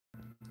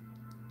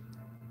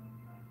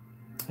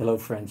Hello,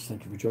 friends.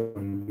 Thank you for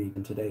joining me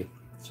today.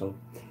 So,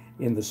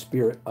 in the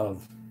spirit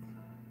of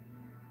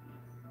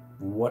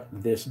what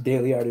this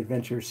Daily Art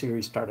Adventure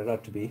series started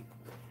out to be,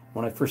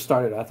 when I first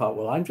started, I thought,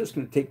 well, I'm just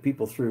going to take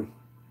people through,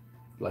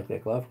 like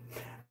that glove,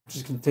 I'm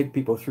just going to take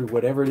people through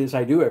whatever it is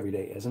I do every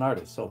day as an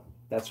artist. So,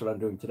 that's what I'm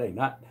doing today.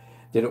 Not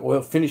did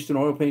it finished an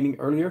oil painting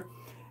earlier,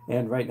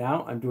 and right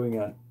now I'm doing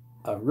a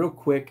real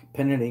quick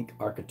pen and ink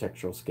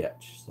architectural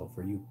sketch. So,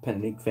 for you pen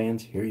and ink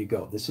fans, here you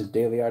go. This is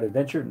Daily Art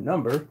Adventure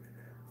number,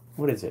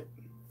 what is it?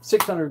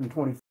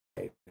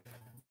 625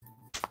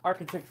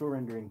 architectural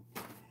rendering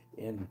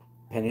in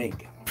pen and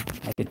ink.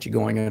 I'll get you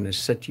going. I'm going to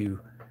set you.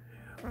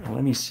 Well,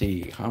 let me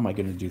see. How am I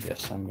going to do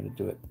this? I'm going to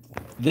do it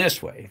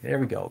this way. There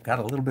we go. Got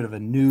a little bit of a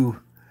new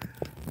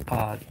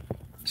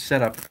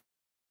setup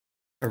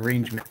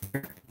arrangement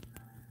here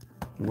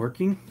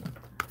working.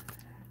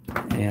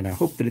 And I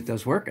hope that it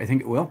does work. I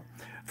think it will.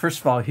 First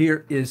of all,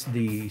 here is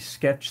the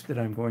sketch that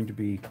I'm going to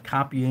be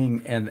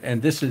copying.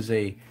 And this is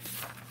a,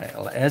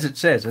 as it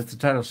says, as the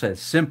title says,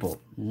 simple,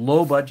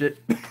 low budget,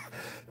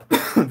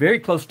 very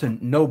close to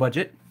no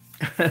budget.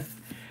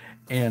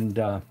 And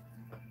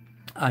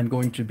I'm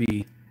going to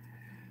be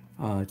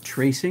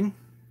tracing.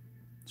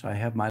 So I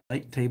have my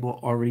light table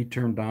already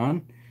turned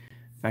on.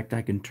 In fact,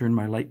 I can turn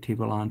my light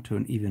table on to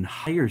an even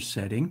higher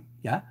setting.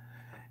 Yeah.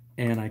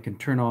 And I can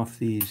turn off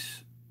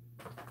these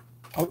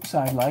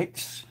outside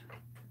lights.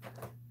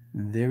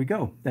 There we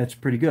go. That's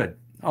pretty good.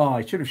 Oh,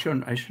 I should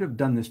have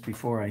done this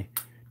before I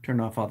turned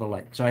off all the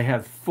lights. So I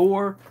have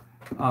 4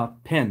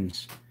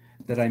 pens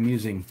that I'm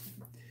using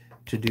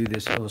to do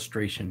this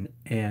illustration.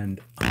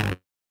 And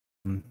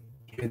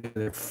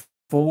there are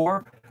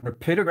 4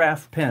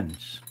 rapidograph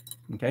pens.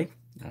 Okay.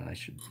 I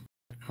should,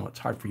 oh, it's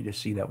hard for you to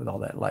see that with all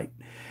that light.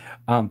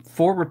 4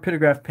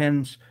 rapidograph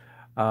pens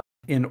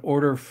in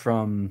order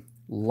from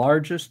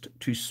largest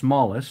to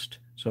smallest.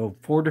 So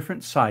 4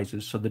 different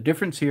sizes. So the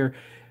difference here,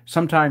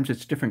 sometimes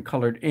it's different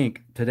colored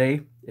ink.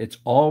 Today, it's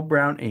all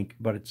brown ink,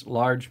 but it's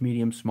large,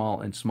 medium,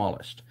 small, and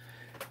smallest.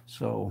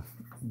 So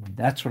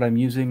that's what I'm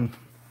using.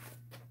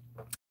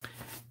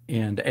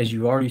 And as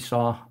you already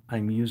saw,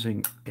 I'm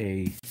using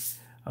a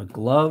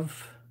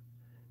glove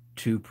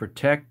to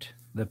protect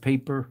the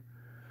paper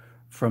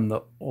from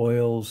the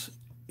oils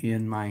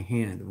in my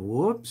hand.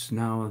 Whoops,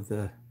 now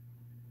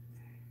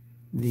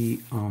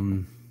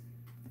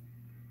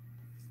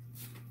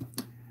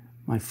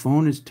my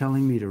phone is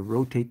telling me to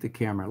rotate the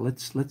camera.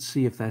 Let's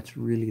see if that's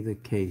really the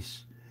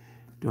case.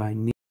 Do I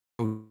need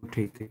to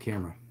rotate the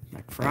camera?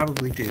 I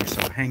probably do,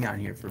 so hang on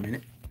here for a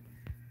minute.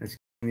 Let's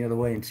go the other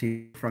way and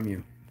see from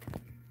you.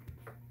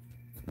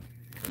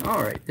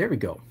 All right, there we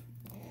go.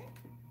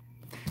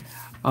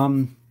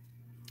 Now,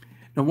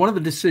 one of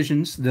the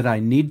decisions that I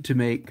need to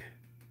make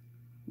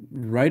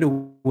right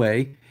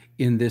away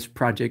in this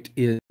project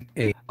is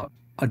a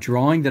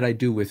drawing that I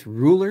do with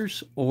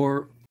rulers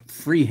or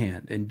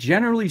freehand. And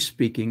generally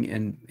speaking,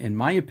 in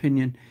my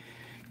opinion,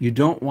 you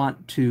don't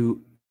want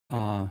to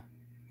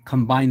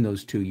combine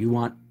those two. You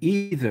want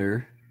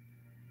either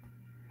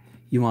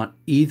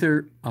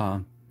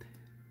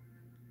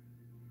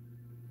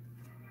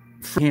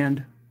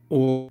freehand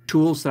or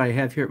tools that I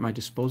have here at my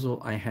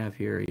disposal. I have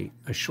here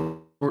a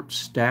short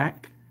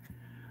stack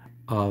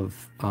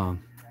of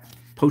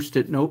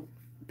Post-it note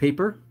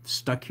paper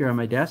stuck here on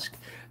my desk.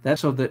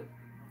 That's so that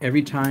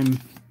every time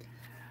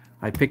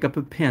I pick up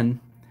a pen,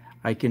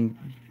 I can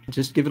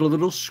just give it a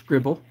little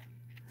scribble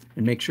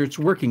and make sure it's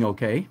working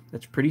okay.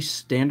 That's pretty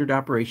standard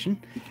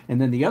operation. And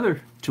then the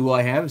other tool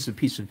I have is a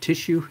piece of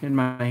tissue in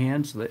my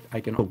hand so that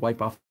I can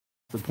wipe off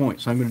the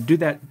point. So I'm going to do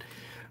that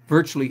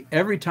virtually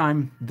every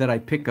time that I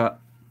pick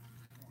up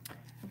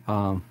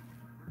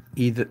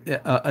either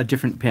a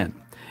different pen.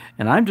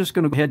 And I'm just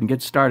going to go ahead and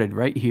get started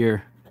right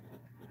here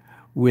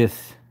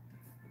with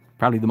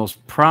probably the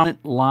most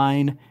prominent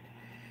line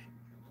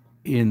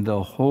in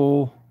the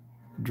whole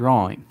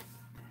drawing,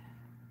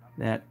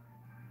 that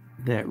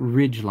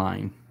ridge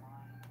line.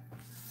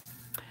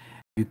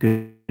 You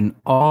can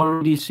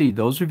already see,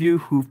 those of you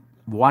who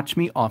watch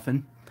me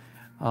often,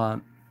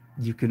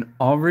 you can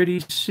already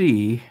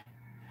see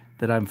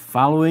that I'm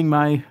following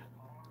my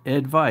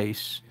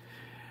advice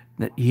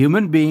that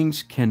human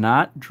beings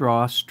cannot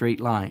draw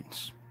straight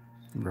lines,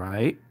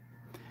 right?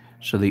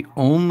 So the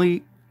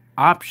only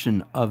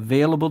option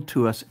available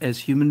to us as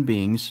human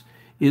beings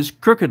is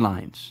crooked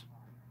lines.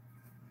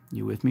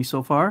 You with me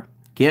so far?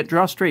 Can't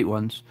draw straight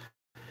ones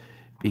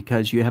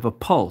because you have a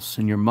pulse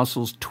and your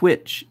muscles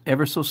twitch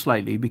ever so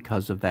slightly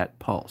because of that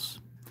pulse.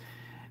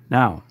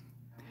 Now,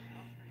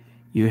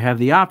 you have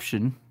the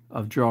option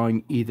of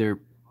drawing either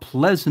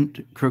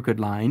pleasant crooked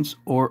lines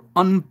or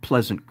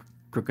unpleasant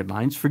crooked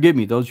lines. Forgive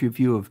me, those of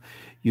you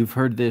you've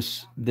heard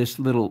this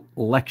little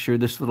lecture,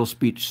 this little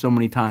speech so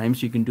many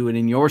times, you can do it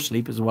in your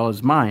sleep as well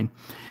as mine.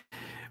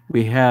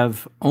 We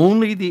have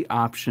only the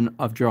option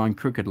of drawing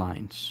crooked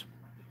lines.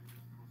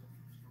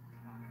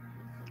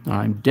 Now,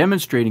 I'm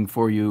demonstrating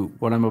for you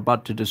what I'm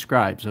about to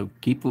describe, so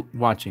keep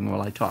watching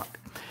while I talk.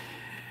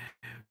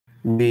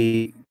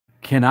 We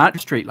cannot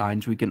straight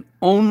lines. We can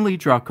only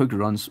draw crooked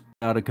ones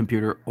without a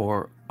computer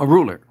or a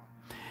ruler.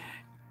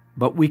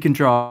 But we can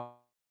draw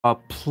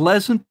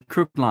pleasant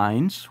crooked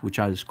lines, which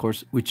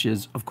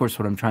is of course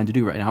what I'm trying to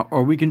do right now,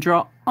 or we can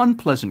draw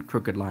unpleasant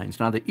crooked lines.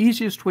 Now, the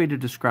easiest way to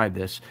describe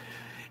this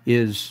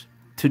is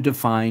to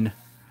define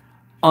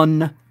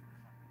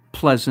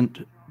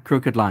unpleasant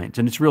crooked lines,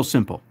 and it's real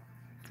simple.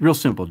 Real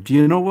simple. Do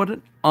you know what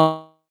an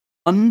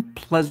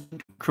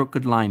unpleasant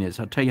crooked line is?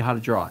 I'll tell you how to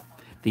draw it.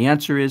 The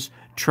answer is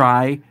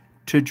try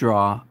to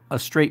draw a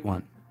straight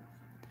one.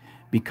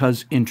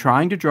 Because in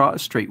trying to draw a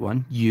straight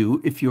one,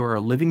 if you're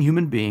a living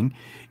human being,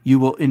 you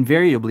will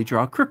invariably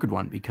draw a crooked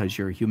one because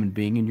you're a human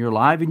being and you're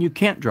alive and you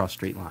can't draw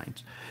straight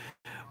lines.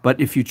 But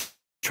if you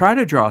try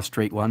to draw a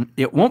straight one,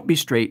 it won't be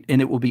straight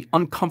and it will be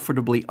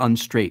uncomfortably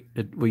unstraight.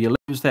 Will you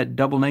use that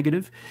double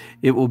negative?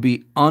 It will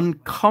be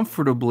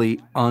uncomfortably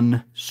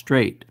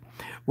unstraight.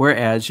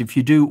 Whereas if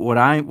you do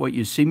what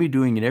you see me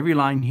doing in every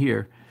line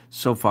here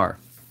so far,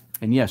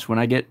 and yes, when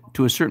I get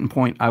to a certain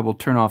point, I will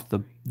turn off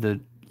the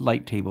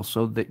light table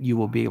so that you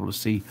will be able to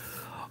see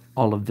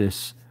all of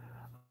this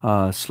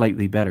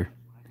slightly better.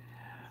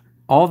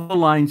 All the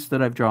lines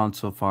that I've drawn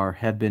so far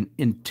have been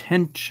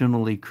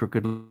intentionally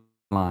crooked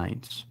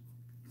lines.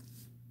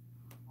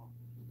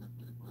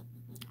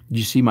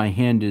 You see my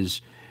hand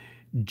is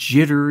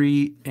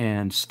jittery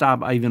and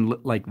stop.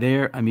 Like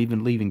there, I'm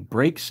even leaving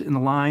breaks in the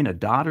line, a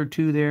dot or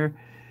two there.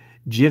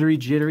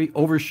 Jittery,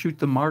 overshoot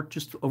the mark,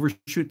 just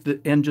overshoot the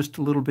end just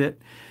a little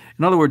bit.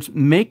 In other words,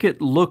 make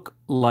it look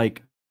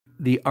like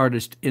the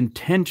artist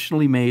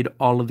intentionally made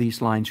all of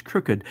these lines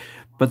crooked,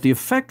 but the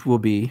effect will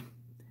be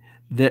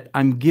that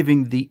I'm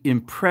giving the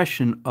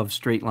impression of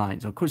straight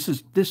lines. Of course,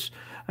 this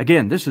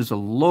is a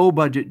low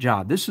budget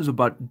job. This is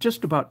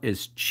just about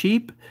as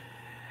cheap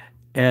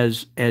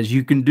as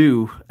you can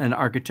do an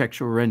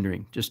architectural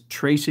rendering, just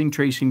tracing.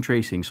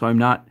 So I'm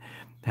not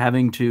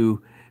having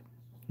to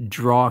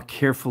draw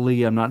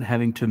carefully. I'm not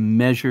having to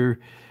measure,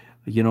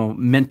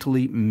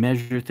 mentally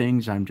measure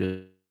things. I'm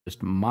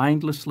just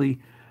mindlessly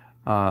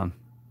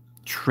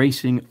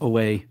tracing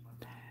away,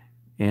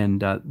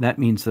 and that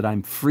means that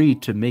I'm free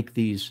to make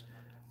these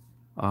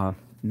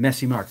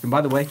messy marks. And by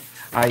the way,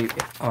 I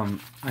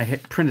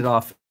had printed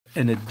off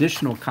an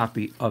additional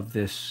copy of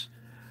this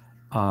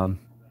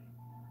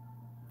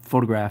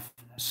photograph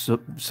so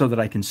that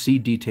I can see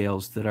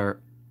details that are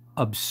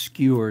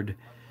obscured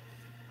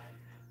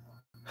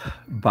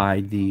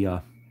by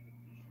the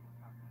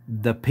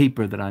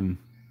paper that I'm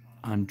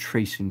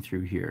tracing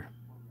through here.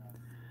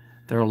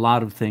 There are a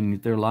lot of things,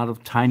 there are a lot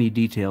of tiny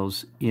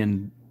details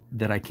in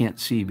that I can't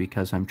see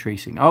because I'm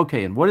tracing.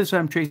 Okay, and what is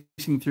I'm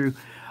tracing through?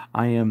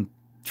 I am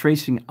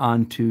tracing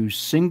onto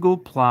single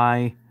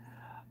ply.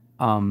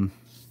 I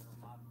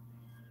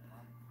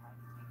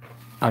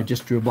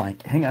just drew a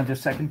blank. Hang on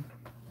just a second.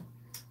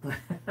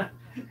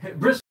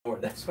 Bristol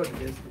board, that's what it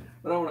is.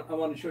 But I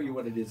want to show you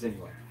what it is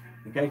anyway.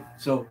 Okay,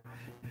 so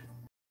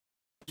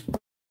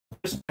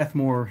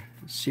more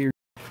serious,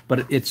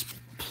 but it's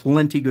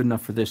plenty good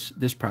enough for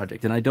this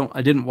project. And I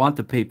didn't want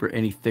the paper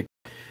any thick,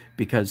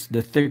 because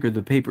the thicker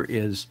the paper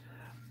is,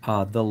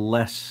 the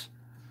less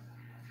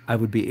I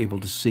would be able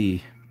to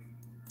see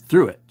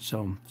through it.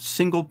 So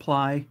single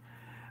ply.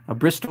 A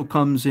Bristol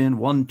comes in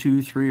 1,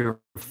 2, 3, or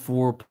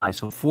 4 ply.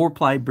 So 4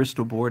 ply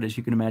Bristol board, as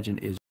you can imagine,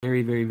 is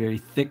very, very, very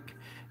thick,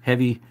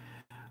 heavy.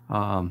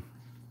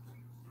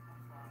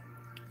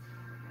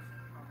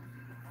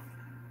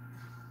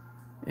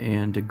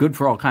 And good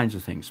for all kinds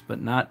of things,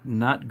 but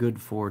not good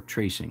for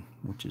tracing,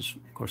 which is,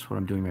 of course, what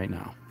I'm doing right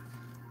now.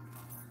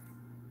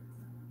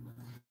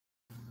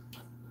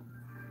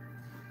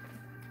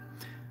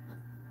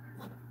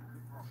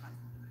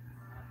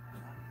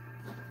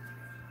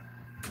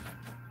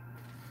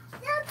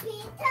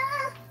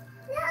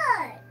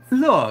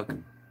 Look,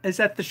 is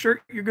that the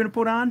shirt you're going to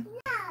put on?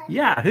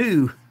 Yeah,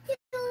 who?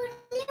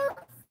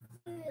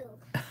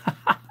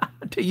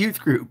 To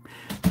youth group.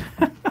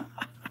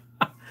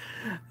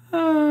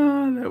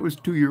 That was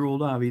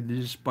 2-year-old Avi that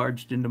just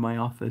barged into my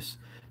office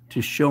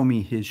to show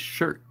me his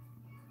shirt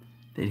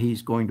that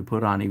he's going to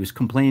put on. He was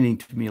complaining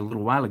to me a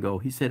little while ago.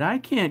 He said, I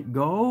can't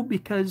go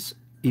because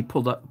he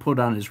put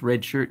on his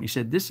red shirt, and he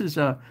said, this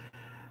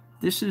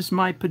is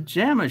my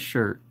pajama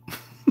shirt.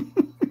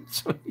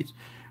 So he's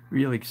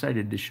really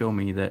excited to show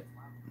me that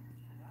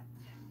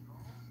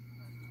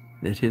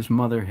his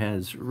mother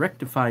has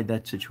rectified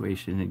that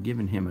situation and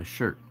given him a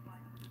shirt.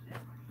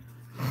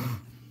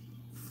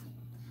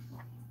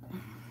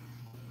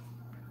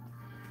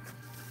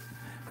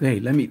 Hey,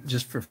 let me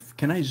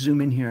can I zoom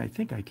in here? I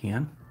think I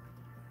can.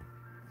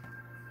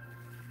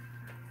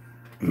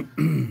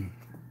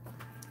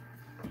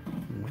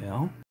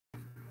 Well,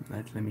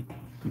 let me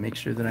make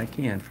sure that I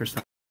can.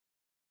 First,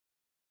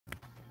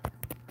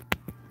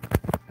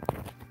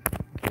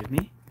 give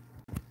me.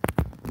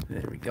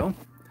 There we go.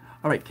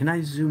 All right, can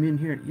I zoom in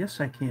here? Yes,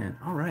 I can.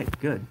 All right,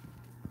 good.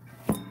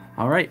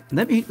 All right,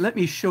 let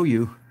me show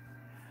you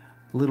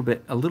a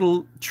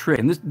little trick.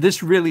 And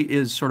this really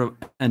is sort of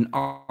an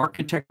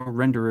architectural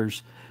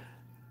renderer's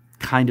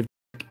kind of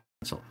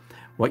pencil.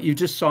 What you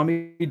just saw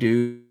me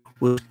do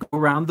was go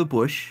around the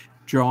bush,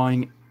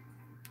 drawing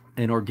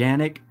an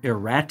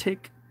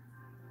erratic,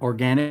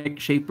 organic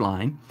shaped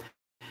line.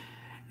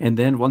 And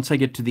then once I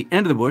get to the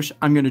end of the bush,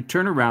 I'm going to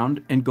turn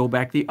around and go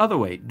back the other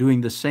way,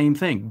 doing the same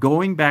thing,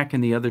 going back in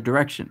the other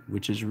direction,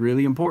 which is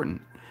really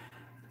important.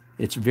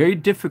 It's very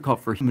difficult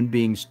for human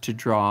beings to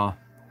draw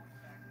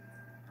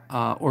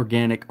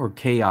organic or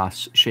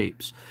chaos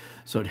shapes.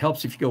 So it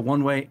helps if you go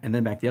one way and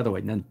then back the other way.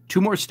 And then two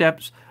more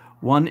steps.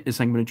 One is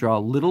I'm going to draw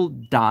little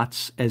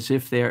dots as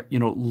if they're,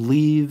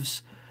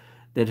 leaves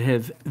that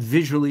have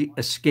visually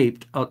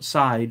escaped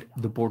outside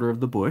the border of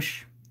the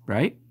bush,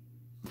 right?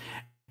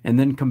 And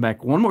then come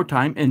back one more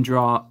time and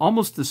draw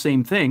almost the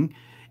same thing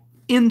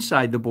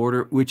inside the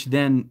border, which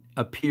then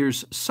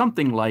appears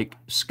something like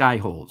sky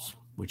holes,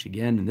 which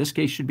again, in this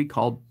case, should be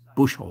called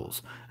bush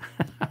holes.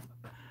 All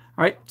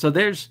right, so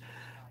there's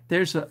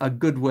a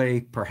good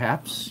way,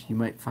 perhaps, you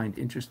might find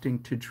interesting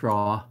to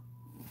draw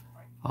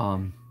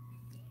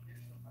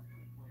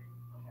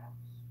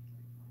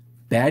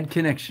bad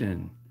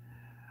connection.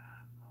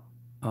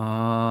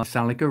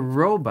 Sound like a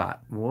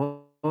robot.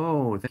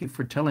 Whoa, thank you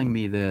for telling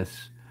me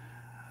this.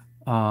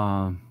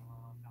 Hi,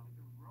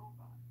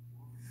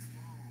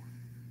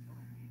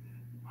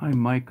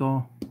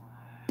 Michael.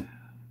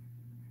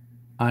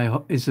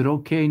 Is it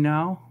okay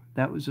now?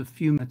 That was a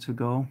few minutes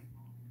ago,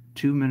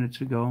 2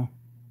 minutes ago.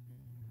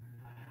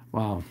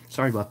 Wow,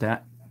 sorry about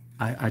that.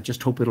 I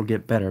just hope it'll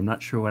get better. I'm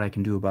not sure what I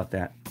can do about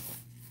that.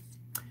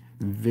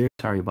 Very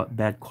sorry about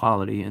bad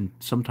quality, and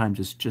sometimes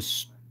it's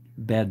just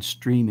bad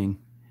streaming,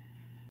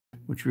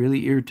 which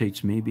really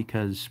irritates me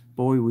because,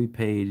 boy, we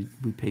paid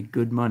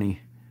good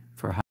money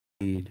for high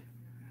speed.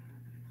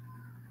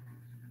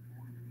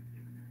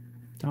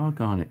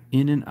 Doggone it,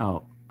 in and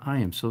out. I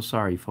am so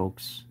sorry,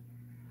 folks.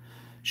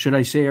 Should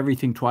I say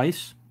everything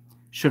twice?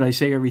 Should I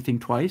say everything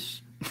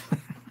twice?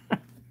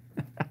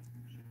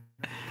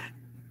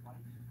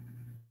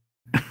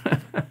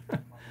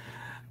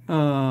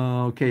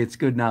 Oh, okay, it's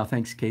good now.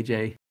 Thanks,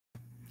 KJ.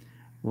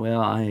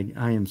 Well, I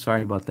am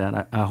sorry about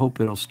that. I hope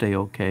it'll stay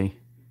okay.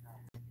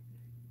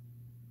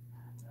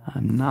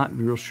 I'm not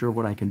real sure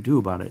what I can do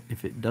about it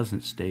if it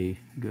doesn't stay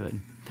good.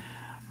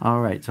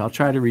 All right, so I'll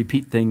try to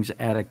repeat things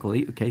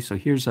adequately. Okay, so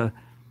here's on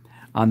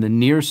the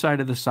near side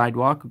of the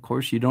sidewalk, of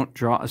course, you don't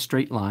draw a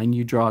straight line.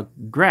 You draw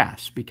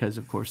grass because,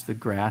 of course, the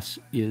grass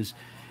is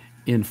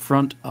in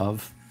front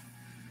of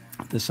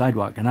the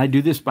sidewalk. And I do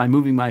this by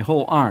moving my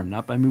whole arm,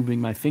 not by moving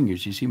my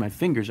fingers. You see, my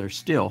fingers are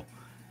still,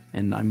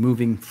 and I'm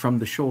moving from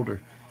the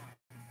shoulder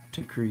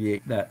to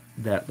create that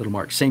little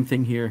mark. Same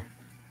thing here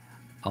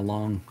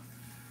along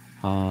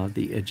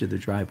the edge of the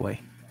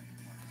driveway.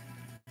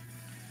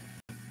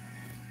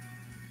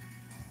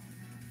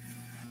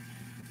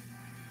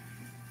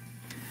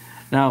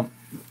 Now,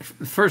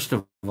 first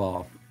of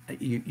all,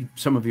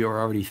 some of you are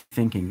already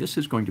thinking this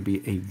is going to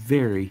be a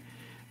very,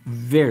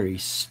 very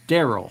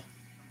sterile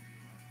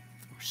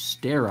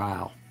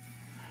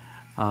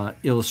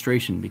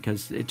illustration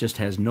because it just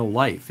has no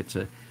life. It's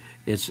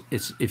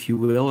if you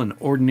will, an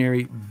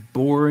ordinary,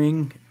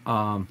 boring,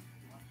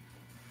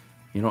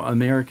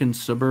 American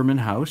suburban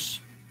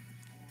house,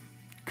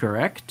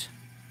 correct?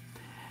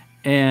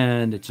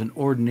 And it's an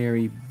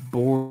ordinary,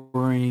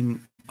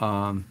 boring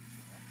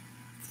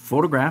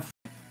photograph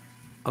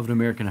of an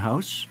American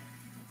house,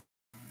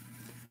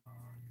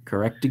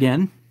 correct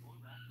again.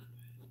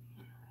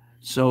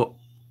 So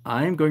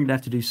I'm going to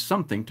have to do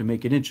something to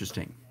make it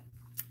interesting.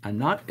 I'm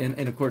not, and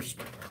of course,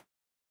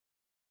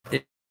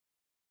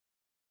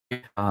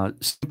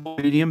 simple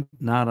medium,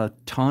 not a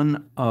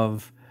ton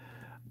of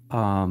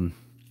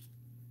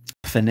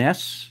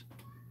finesse,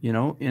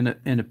 in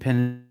a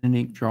pen and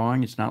ink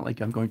drawing. It's not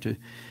like I'm going to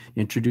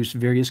introduce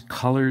various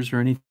colors or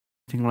anything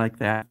like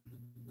that.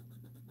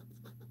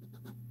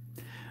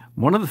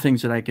 One of the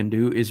things that I can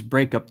do is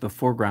break up the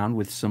foreground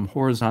with some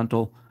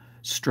horizontal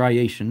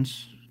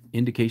striations,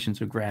 indications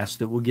of grass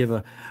that will give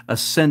a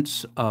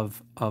sense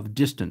of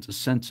distance, a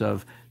sense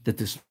of that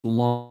this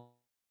lawn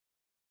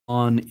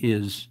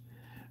is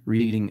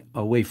receding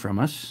away from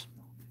us.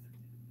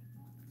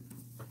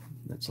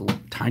 That's a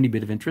tiny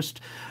bit of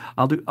interest.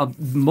 I'll do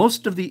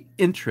most of the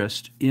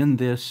interest in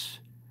this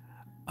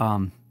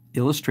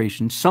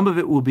illustration. Some of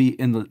it will be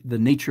in the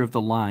nature of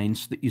the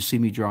lines that you see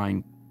me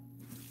drawing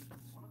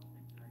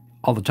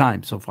all the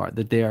time so far,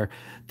 that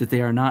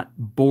they are not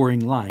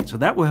boring lines. So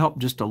that will help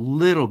just a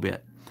little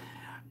bit.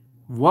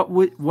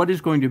 What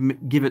is going to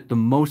give it the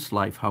most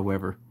life,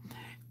 however,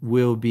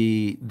 will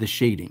be the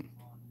shading.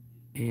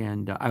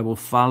 And I will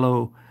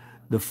follow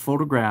the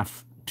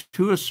photograph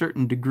to a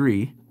certain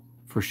degree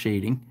for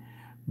shading,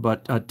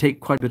 but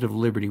take quite a bit of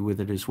liberty with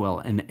it as well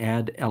and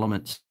add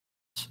elements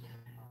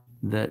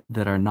that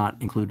are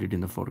not included in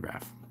the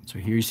photograph. So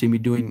here you see me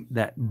doing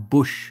that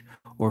bush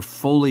or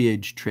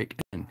foliage trick.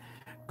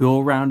 Go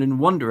around in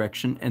one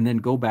direction and then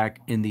go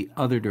back in the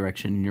other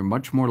direction, and you're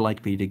much more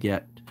likely to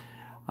get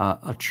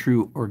a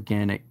true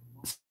organic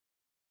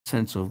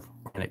sense of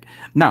organic.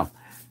 Now,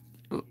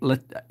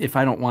 if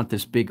I don't want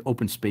this big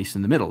open space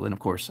in the middle, then of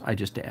course I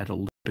just add a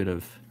little bit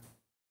of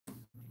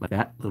like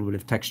that, a little bit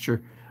of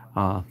texture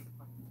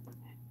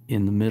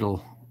in the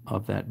middle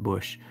of that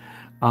bush.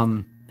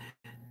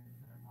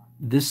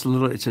 It's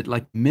a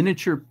like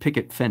miniature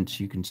picket fence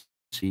you can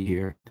see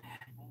here.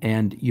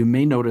 And you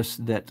may notice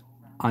that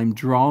I'm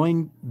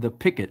drawing the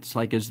pickets,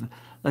 like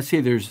let's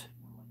say there's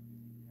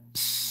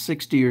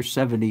 60 or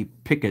 70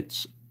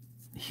 pickets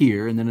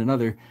here, and then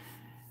another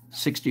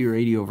 60 or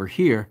 80 over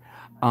here.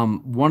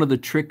 One of the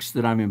tricks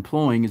that I'm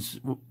employing is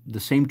the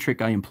same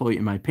trick I employ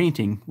in my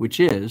painting, which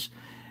is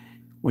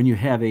when you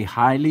have a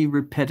highly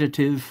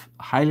repetitive,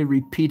 highly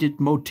repeated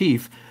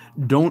motif,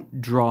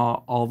 don't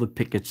draw all the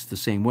pickets the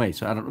same way.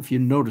 So I don't know if you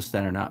noticed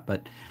that or not,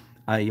 but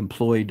I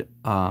employed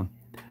a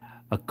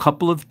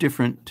couple of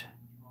different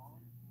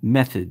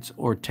methods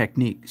or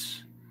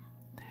techniques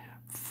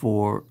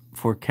for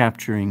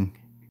capturing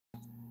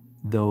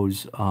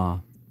those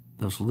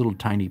little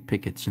tiny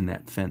pickets in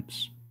that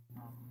fence.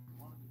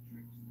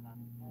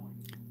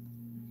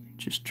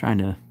 Just trying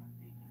to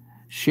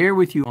share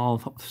with you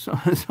all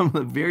some of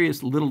the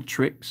various little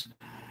tricks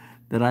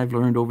that I've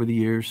learned over the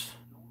years.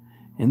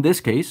 In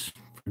this case,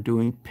 for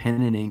doing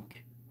pen and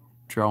ink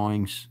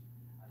drawings,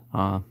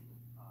 pen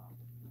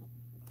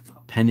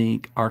and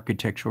ink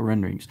architectural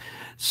renderings.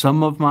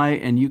 Some of my,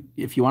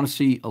 if you want to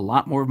see a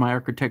lot more of my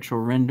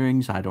architectural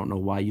renderings, I don't know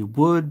why you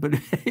would, but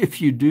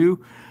if you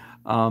do,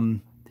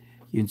 you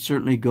can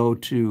certainly go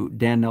to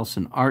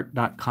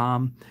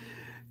dannelsonart.com,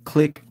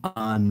 click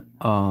on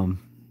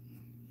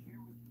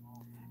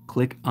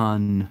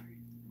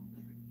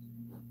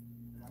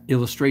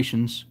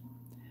illustrations,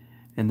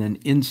 and then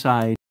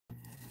inside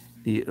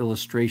the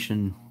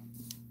illustration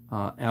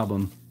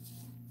album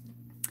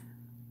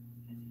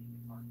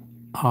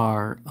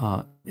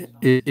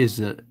is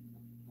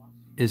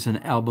an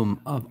album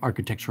of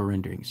architectural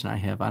renderings, and I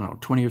have, I don't know,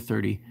 20 or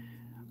 30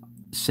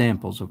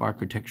 samples of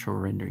architectural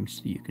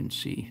renderings that you can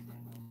see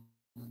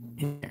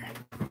in there.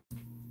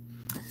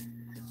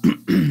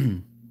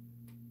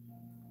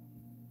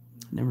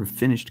 Never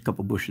finished a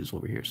couple bushes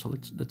over here, so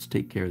let's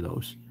take care of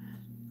those.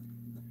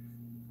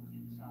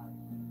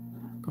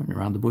 Going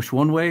around the bush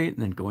one way and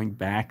then going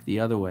back the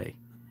other way,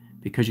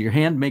 because your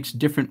hand makes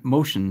different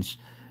motions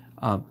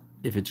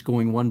if it's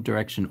going one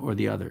direction or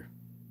the other,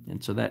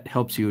 and so that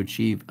helps you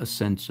achieve a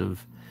sense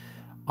of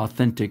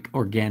authentic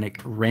organic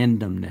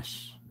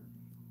randomness.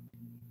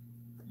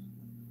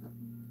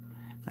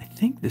 I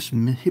think this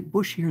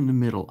bush here in the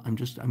middle, I'm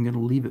going to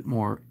leave it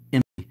more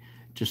empty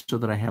just so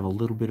that I have a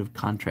little bit of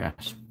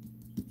contrast,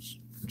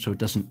 so it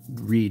doesn't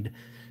read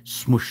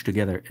smushed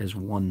together as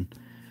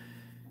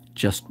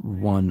just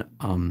one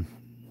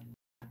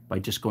by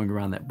just going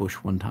around that bush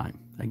one time.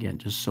 Again,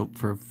 just so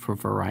for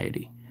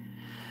variety.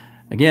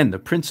 Again, the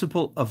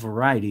principle of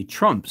variety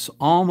trumps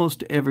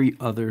almost every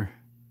other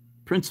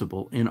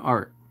principle in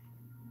art.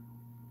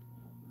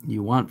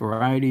 You want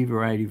variety,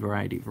 variety,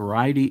 variety.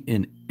 Variety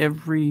in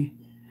every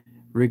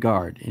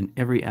regard, in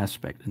every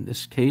aspect. In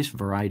this case,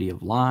 variety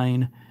of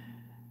line,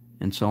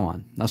 and so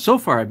on. Now, so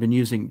far, I've been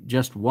using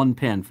just one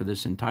pen for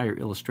this entire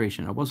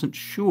illustration. I wasn't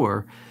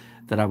sure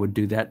that I would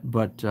do that,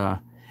 but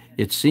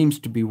it seems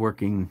to be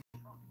working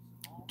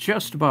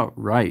just about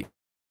right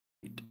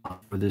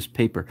for this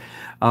paper.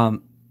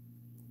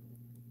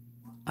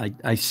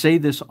 I say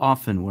this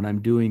often when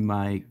I'm doing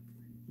my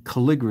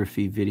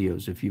calligraphy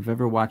videos. If you've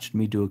ever watched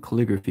me do a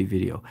calligraphy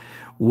video,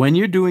 when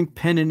you're doing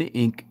pen and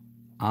ink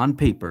on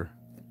paper,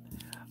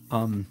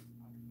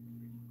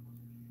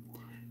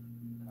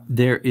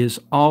 there is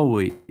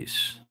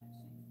always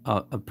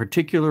a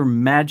particular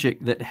magic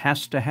that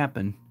has to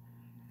happen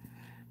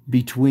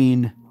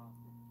between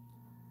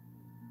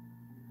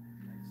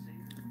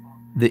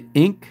the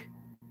ink,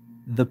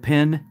 the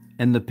pen,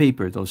 and the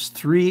paper. Those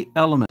three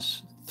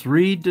elements,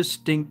 three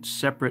distinct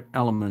separate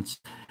elements,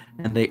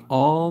 and they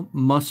all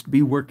must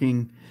be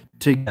working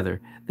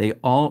together. They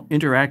all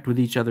interact with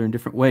each other in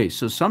different ways.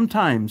 So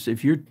sometimes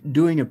if you're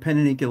doing a pen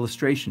and ink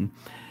illustration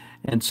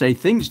and say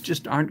things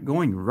just aren't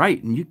going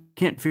right and you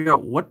can't figure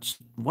out what's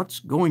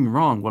going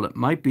wrong, well, it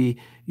might be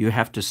you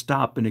have to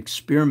stop and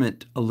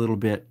experiment a little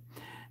bit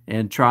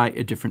and try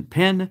a different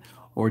pen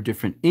or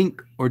different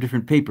ink or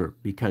different paper,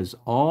 because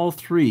all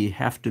three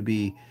have to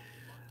be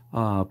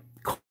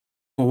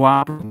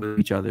cooperating with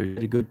each other to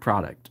get a good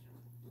product.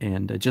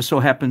 And it just so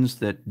happens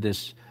that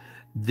this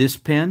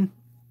pen,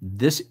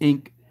 this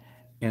ink,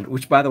 and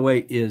which, by the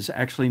way, is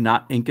actually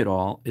not ink at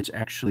all. It's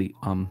actually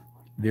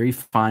very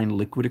fine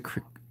liquid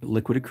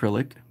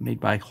acrylic made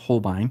by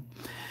Holbein.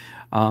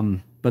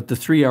 But the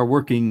three are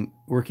working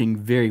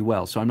very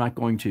well. So I'm not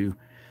going to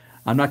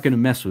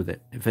mess with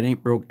it. If it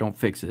ain't broke, don't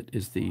fix it,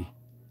 is the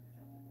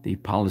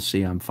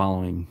policy I'm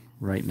following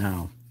right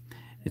now.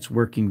 It's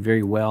working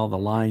very well. The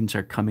lines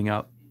are coming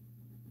up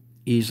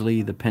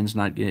easily. The pen's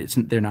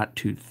they're not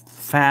too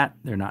fat,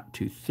 they're not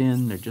too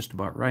thin, they're just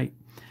about right.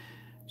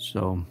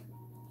 So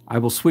I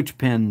will switch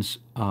pens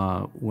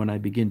when I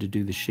begin to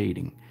do the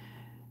shading.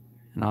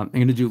 And I'm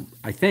going to do,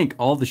 I think,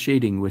 all the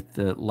shading with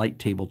the light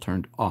table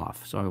turned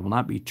off. So I will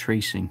not be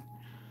tracing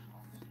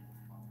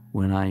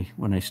when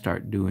I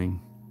start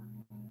doing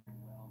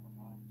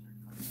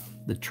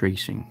the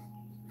tracing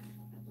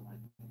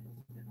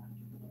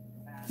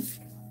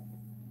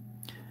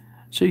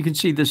So you can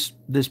see this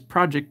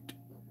project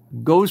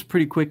goes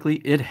pretty quickly.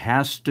 It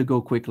has to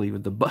go quickly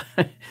with the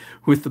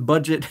with the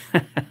budget.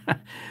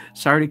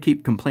 Sorry to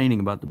keep complaining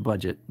about the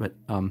budget, but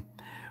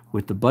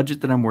with the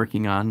budget that I'm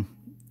working on,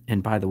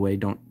 and by the way,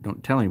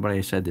 don't tell anybody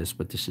I said this,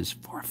 but this is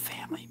for a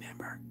family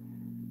member,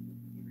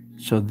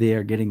 so they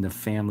are getting the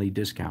family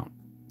discount.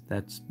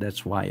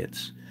 That's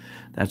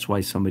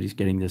why somebody's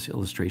getting this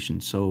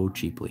illustration so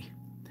cheaply.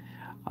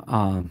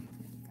 So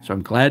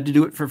I'm glad to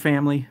do it for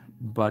family,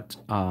 but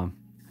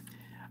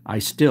I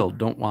still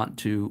don't want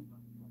to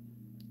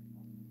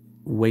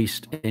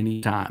waste any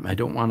time. I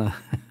don't want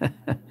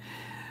to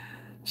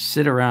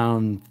sit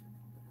around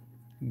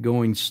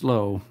going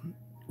slow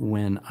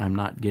when I'm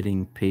not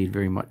getting paid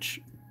very much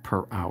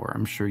per hour.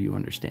 I'm sure you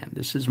understand.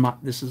 This is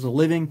a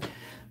living.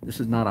 This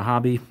is not a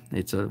hobby.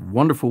 It's a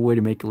wonderful way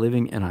to make a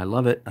living, and I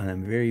love it.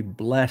 I'm very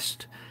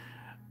blessed,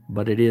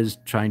 but it is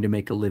trying to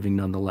make a living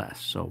nonetheless.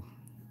 So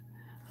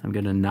I'm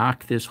going to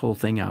knock this whole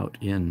thing out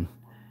in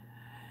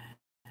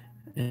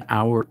an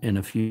hour and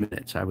a few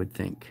minutes, I would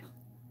think.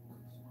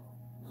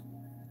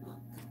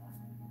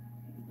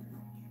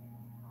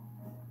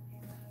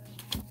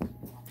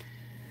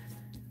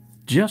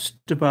 Just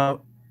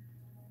about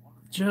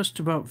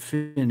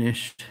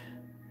finished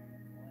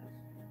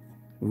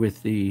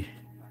with the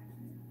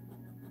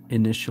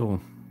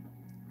initial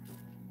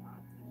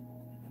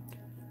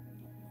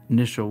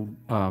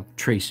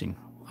tracing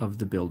of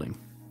the building.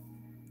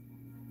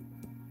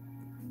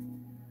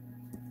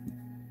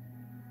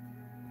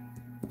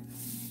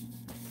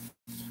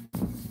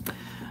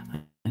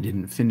 I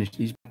didn't finish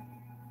these.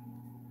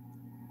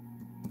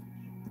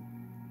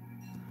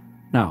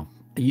 Now,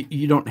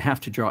 you don't have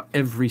to draw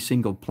every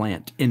single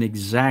plant in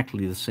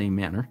exactly the same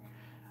manner,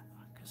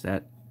 because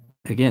that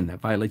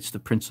violates the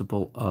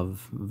principle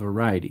of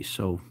variety.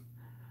 So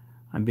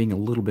I'm being a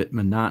little bit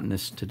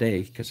monotonous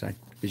today because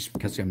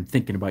I'm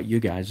thinking about you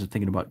guys and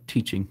thinking about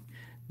teaching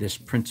this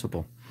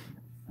principle.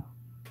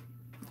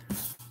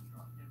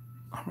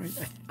 All right,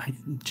 I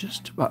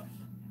just about.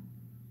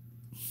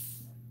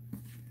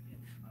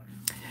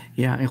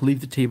 Yeah, I'll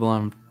leave the table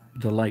on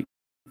the light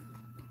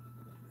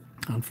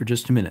on for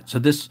just a minute. So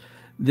this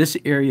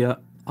area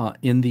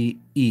in the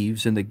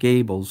eaves and the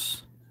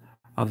gables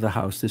of the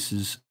house, this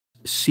is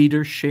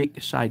cedar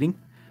shake siding.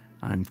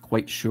 I'm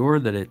quite sure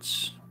that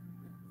it's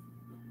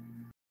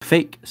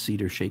fake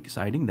cedar shake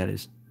siding. That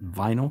is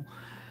vinyl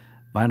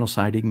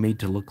siding made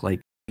to look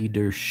like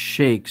cedar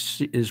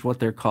shakes is what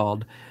they're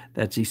called.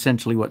 That's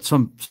essentially what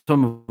some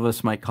of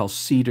us might call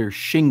cedar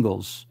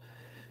shingles.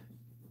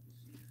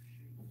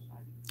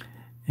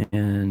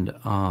 And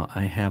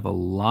I have a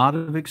lot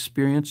of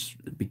experience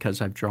because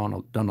I've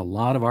done a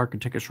lot of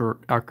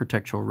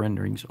architectural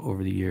renderings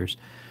over the years.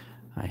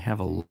 I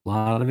have a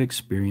lot of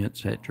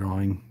experience at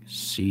drawing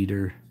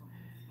cedar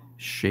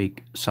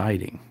shake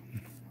siding.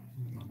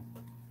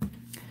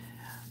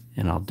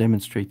 And I'll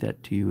demonstrate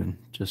that to you in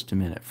just a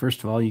minute.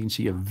 First of all, you can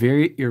see a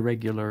very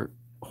irregular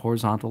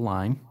horizontal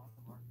line.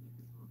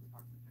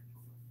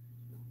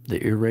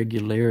 The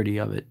irregularity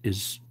of it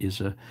is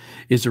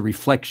a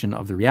reflection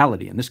of the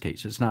reality. In this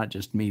case, it's not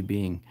just me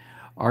being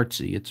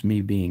artsy; it's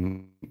me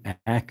being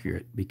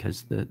accurate,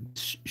 because the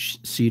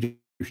cedar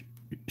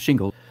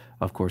shingles,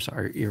 of course,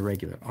 are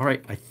irregular. All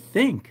right, I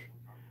think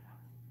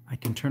I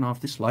can turn off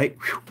this light.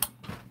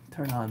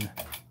 Turn on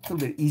a little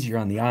bit easier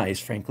on the eyes,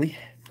 frankly.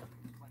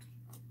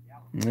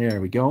 There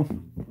we go.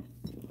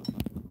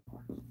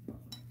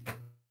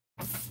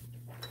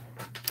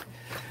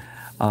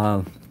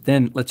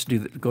 Then let's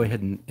go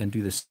ahead and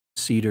do the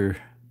cedar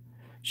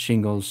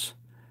shingles,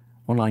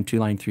 1 line, 2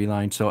 line, 3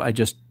 line. So I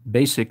just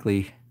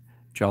basically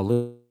draw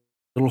little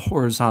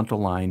horizontal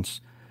lines,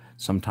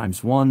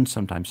 sometimes 1,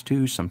 sometimes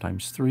 2,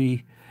 sometimes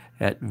 3,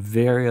 at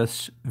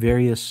various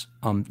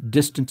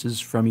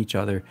distances from each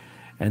other,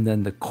 and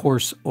then the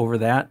course over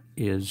that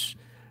is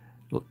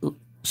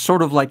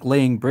sort of like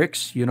laying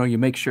bricks. You know, you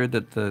make sure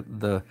that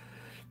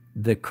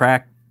the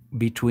crack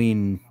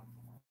between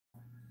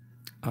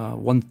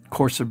one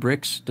course of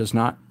bricks does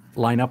not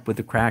line up with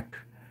the crack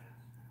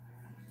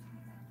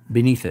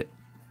beneath it.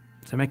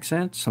 Does that make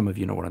sense? Some of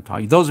you know what I'm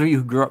talking. Those of you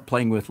who grew up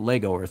playing with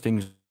Lego or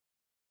things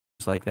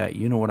like that,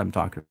 you know what I'm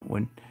talking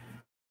about.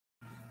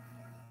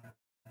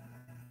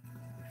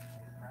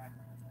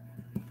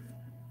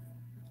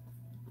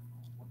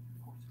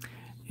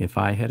 If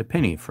I had a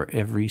penny for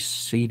every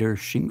cedar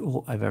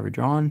shingle I've ever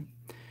drawn,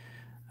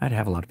 I'd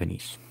have a lot of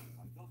pennies.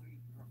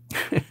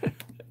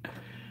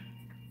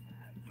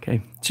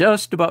 Okay,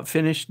 just about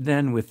finished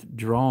then with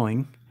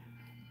drawing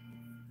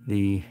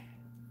the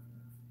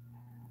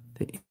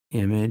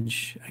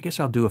image. I guess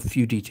I'll do a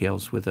few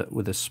details with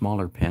a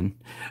smaller pen.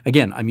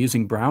 Again, I'm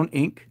using brown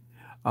ink.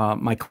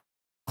 My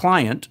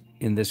client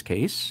in this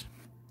case,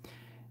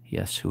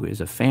 yes, who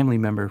is a family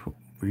member who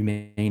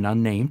remain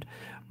unnamed,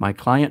 my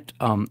client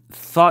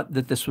thought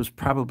that this was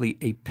probably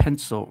a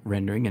pencil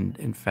rendering, and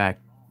in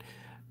fact,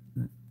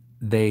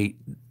 they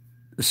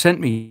sent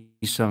me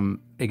some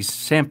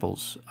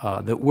examples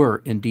that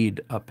were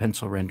indeed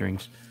pencil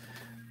renderings,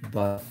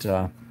 but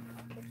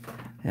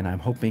And I'm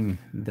hoping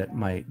that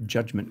my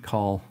judgment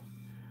call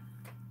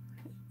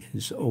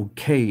is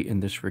okay in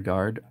this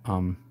regard.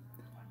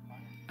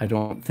 I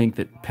don't think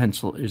that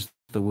pencil is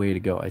the way to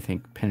go. I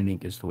think pen and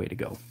ink is the way to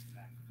go.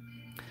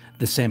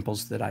 The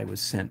samples that I was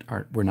sent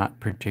were not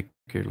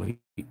particularly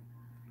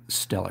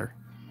stellar.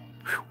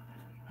 Whew.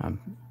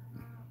 I'm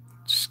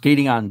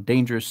skating on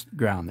dangerous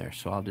ground there,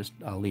 so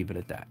I'll leave it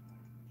at that.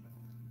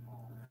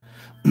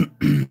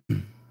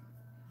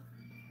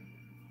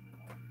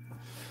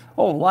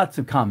 Oh, lots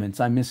of comments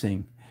I'm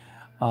missing.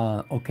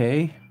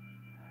 Okay.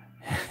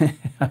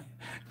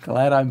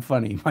 Glad I'm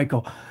funny,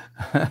 Michael.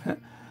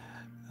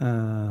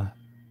 uh,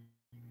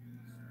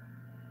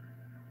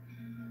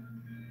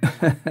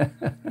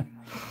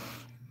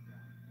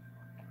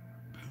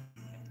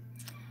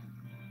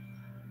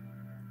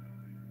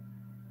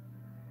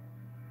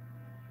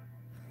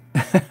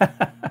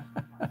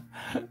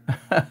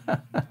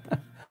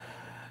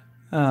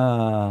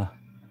 uh,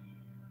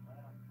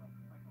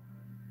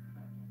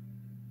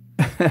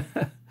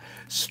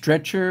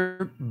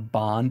 stretcher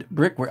bond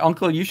brickwork.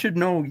 Uncle, you should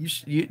know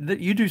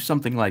you do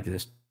something like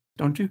this,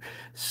 don't you?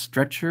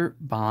 Stretcher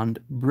bond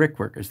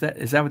brickwork. Is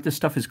that what this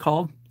stuff is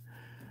called?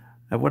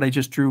 What I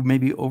just drew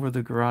maybe over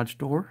the garage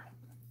door?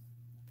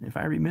 If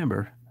I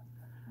remember,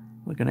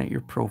 looking at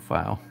your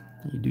profile,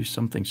 you do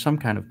some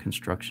kind of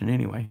construction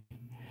anyway.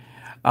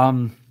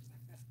 The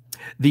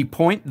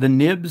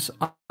nibs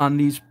on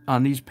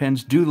these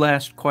pens do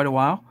last quite a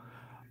while.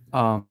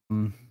 I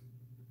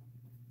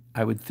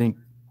would think,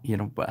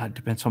 but it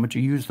depends how much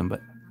you use them,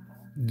 but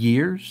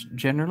years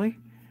generally.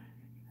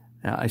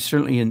 I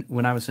certainly,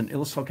 when I was in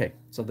Illustrator, okay,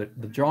 so the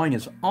drawing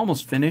is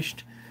almost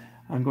finished.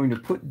 I'm going to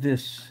put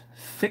this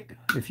thick,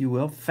 if you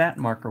will, fat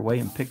marker away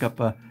and pick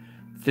up a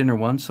thinner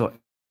one. So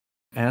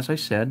as I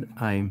said,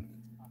 I'm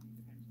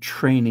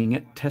training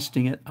it,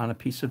 testing it on a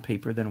piece of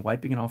paper, then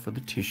wiping it off with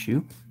a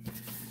tissue.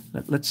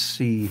 Let's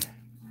see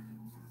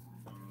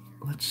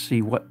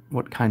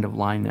what kind of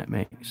line that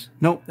makes.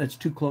 Nope, that's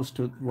too close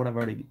to what I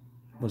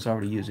was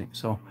already using.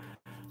 So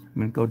I'm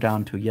going to go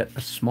down to yet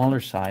a smaller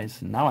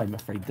size. And now I'm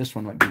afraid this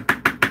one might be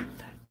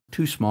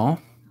too small.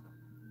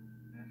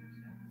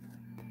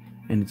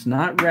 And it's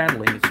not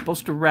rattling. It's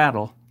supposed to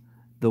rattle.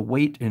 The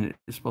weight in it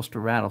is supposed to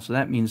rattle. So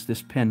that means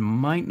this pen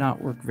might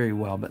not work very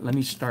well. But let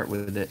me start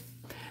with it.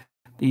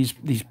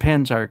 These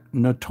pens are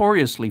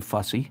notoriously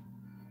fussy.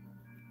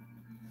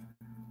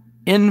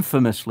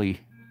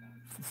 Infamously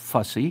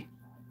fussy.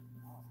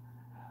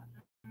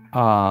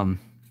 Some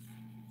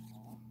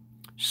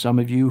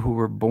of you who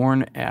were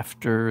born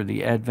after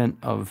the advent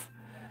of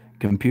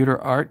computer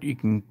art, you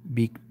can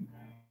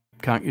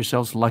count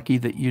yourselves lucky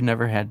that you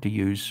never had to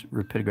use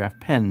rapidograph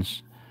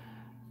pens.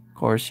 Of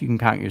course, you can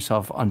count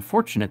yourself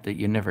unfortunate that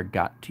you never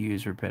got to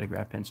use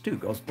rapidograph pens too. It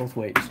goes both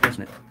ways,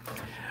 doesn't it?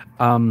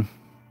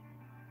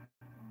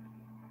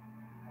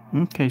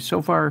 Okay,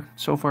 so far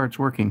it's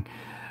working.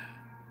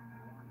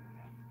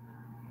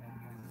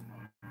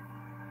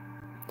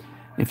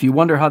 If you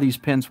wonder how these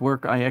pens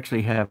work, I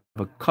actually have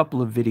a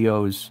couple of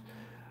videos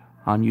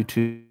on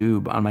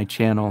YouTube on my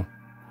channel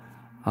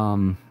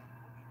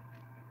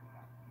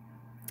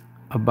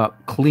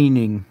about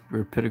cleaning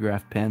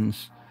rapidograph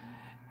pens,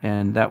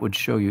 and that would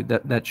show you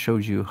that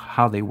shows you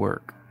how they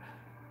work.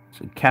 It's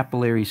a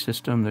capillary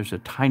system. There's a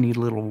tiny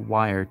little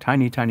wire,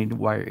 tiny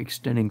wire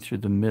extending through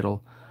the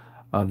middle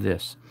of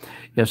this.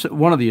 Yes,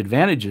 one of the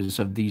advantages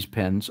of these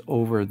pens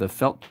over the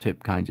felt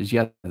tip kinds is,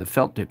 the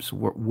felt tips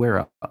wear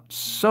up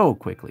so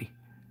quickly.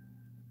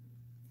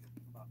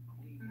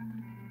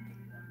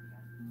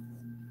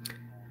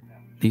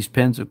 These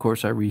pens, of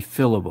course, are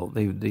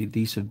refillable.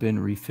 These have been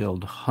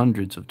refilled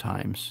hundreds of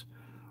times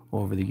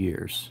over the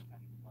years.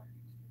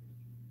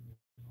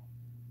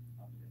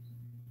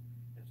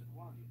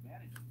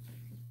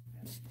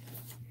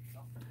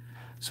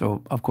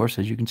 So, of course,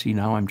 as you can see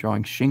now, I'm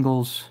drawing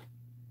shingles,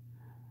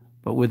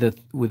 but with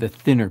a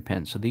thinner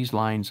pen. So these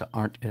lines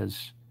aren't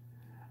as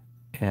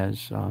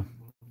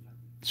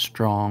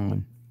strong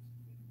and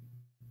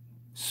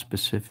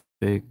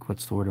specific.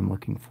 What's the word I'm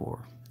looking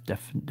for?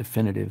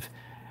 Definitive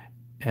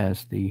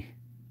as the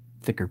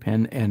thicker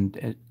pen.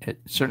 And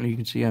certainly you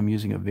can see I'm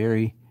using a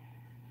very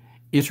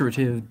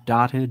iterative,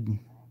 dotted,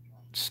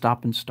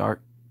 stop and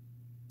start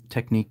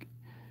technique,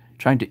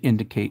 trying to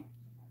indicate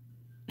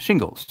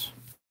shingles.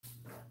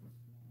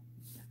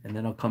 And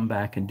then I'll come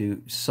back and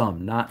do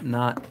some, not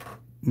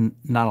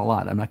a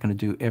lot. I'm not going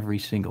to do every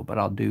single, but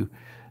I'll do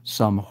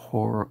some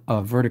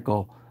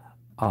vertical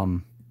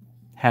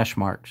hash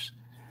marks,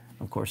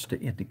 of course, to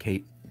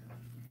indicate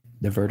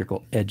the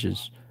vertical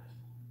edges.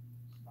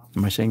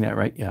 Am I saying that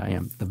right? Yeah, I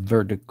am. The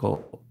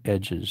vertical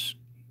edges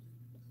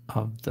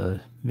of the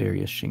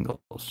various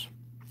shingles.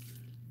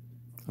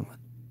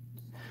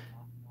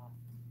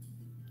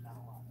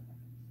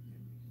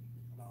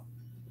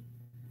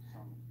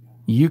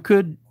 You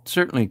could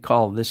certainly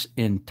call this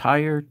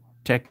entire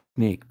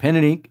technique pen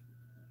and ink.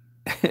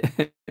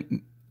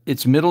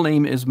 Its middle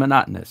name is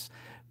monotonous.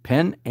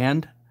 Pen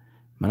and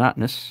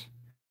monotonous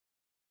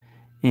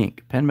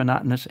ink. Pen,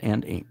 monotonous,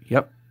 and ink.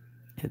 Yep,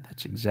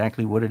 that's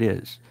exactly what it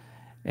is.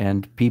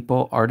 And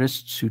people,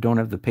 artists who don't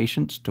have the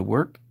patience to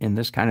work in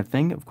this kind of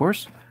thing, of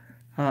course,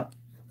 uh,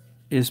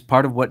 is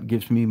part of what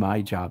gives me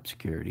my job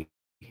security.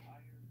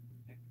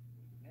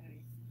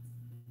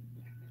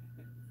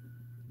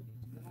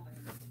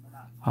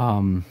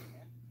 Um,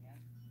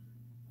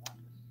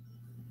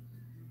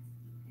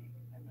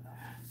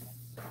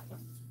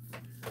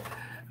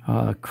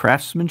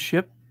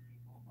 Craftsmanship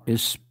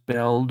is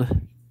spelled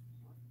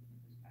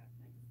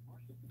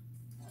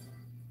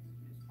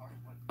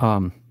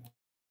um,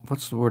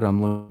 what's the word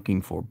I'm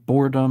looking for?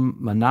 Boredom,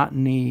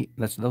 monotony.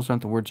 Those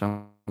aren't the words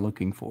I'm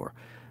looking for.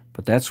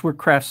 But that's where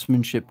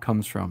craftsmanship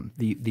comes from.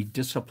 The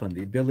discipline,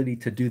 the ability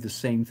to do the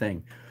same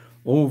thing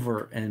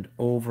over and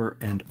over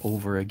and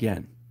over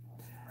again.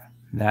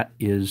 That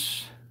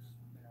is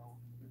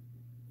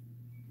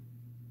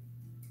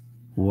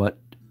what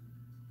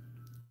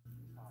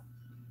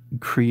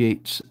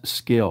creates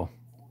skill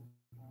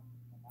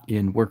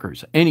in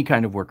workers, any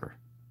kind of worker,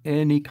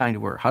 any kind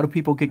of work. How do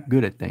people get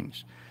good at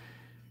things?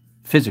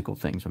 Physical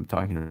things I'm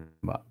talking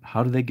about.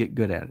 How do they get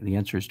good at it? The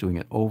answer is doing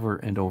it over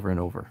and over and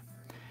over.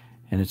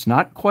 And it's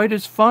not quite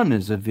as fun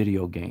as a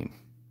video game.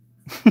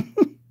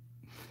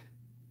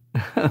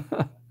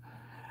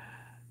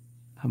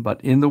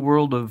 But in the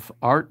world of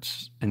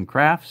arts and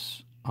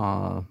crafts,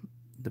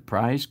 the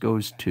prize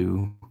goes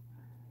to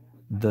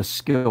the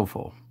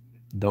skillful,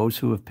 those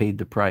who have paid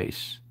the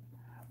price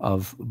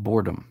of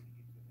boredom.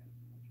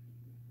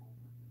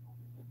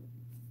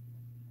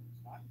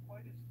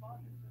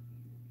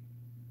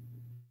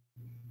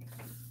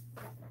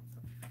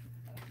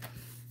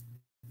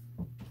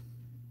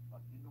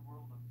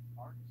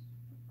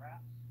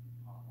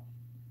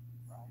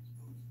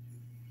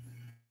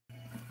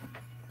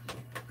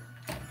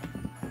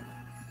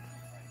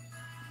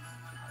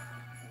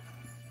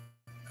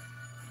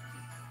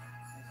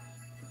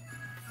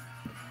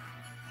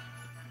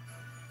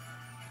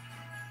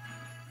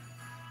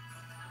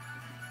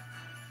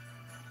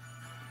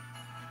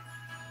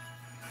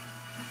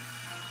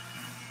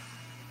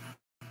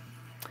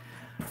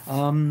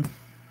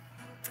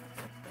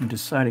 I'm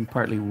deciding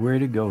partly where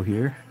to go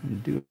here.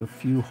 Do a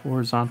few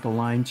horizontal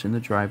lines in the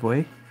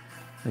driveway,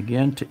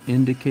 again to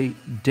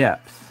indicate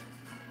depth.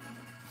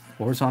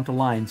 Horizontal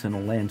lines in a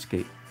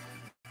landscape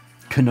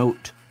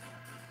connote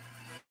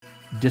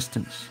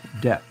distance,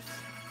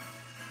 depth.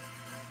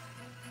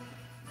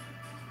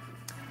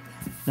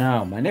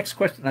 Now, my next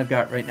question I've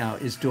got right now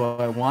is, do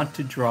I want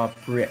to draw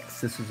bricks?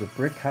 This is a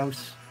brick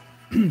house.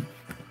 And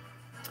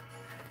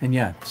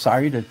yeah,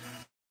 sorry to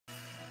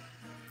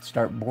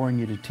start boring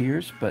you to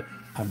tears, but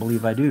I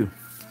believe I do.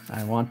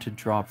 I want to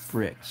draw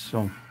bricks.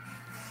 So,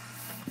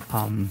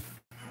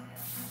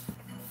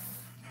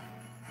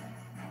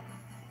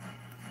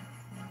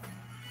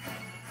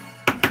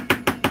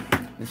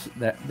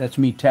 that's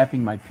me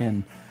tapping my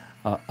pen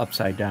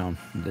upside down,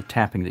 the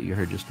tapping that you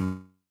heard just a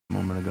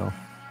moment ago.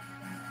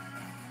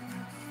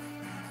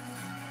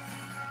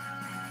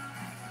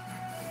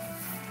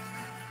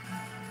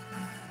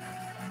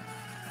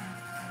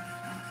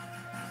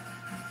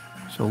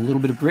 So a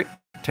little bit of brick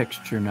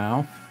texture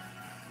now.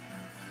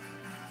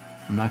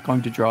 I'm not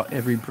going to draw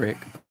every brick,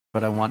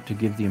 but I want to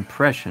give the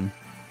impression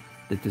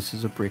that this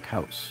is a brick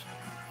house.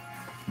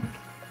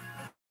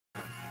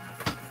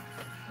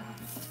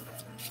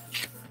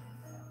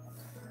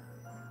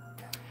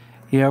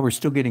 Yeah, we're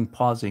still getting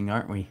pausing,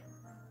 aren't we?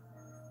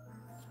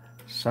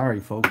 Sorry,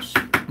 folks.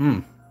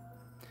 That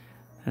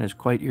is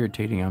quite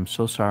irritating. I'm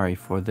so sorry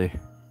for the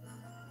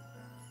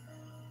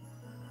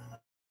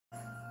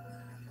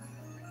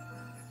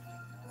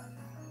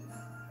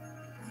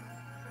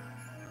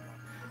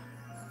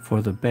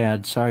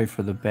bad, sorry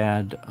for the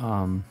bad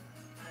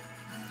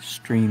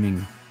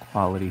streaming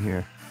quality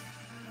here.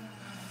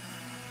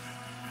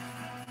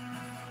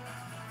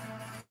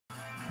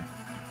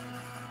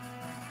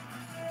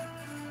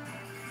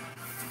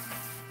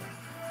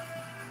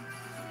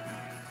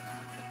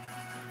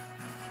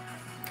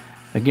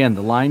 Again,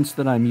 the lines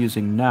that I'm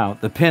using now,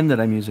 the pen that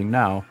I'm using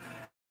now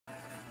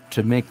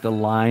to make the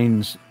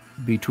lines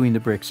between the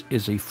bricks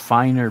is a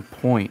finer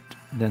point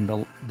than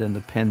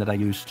the pen that I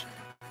used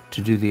to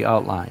do the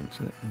outlines.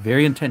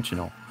 Very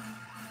intentional.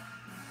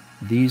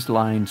 These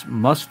lines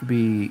must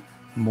be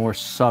more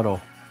subtle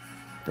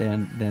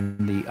than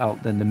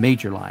the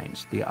major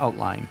lines, the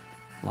outline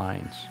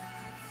lines.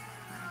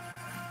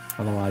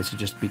 Otherwise, it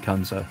just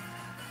becomes a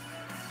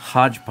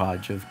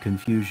hodgepodge of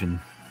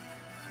confusion.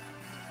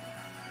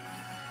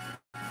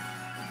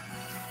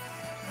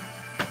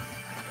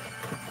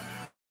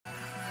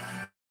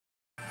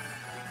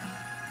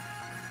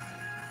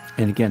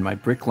 And again, my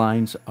brick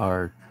lines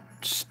are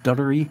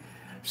stuttery,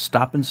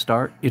 stop and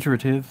start,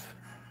 iterative.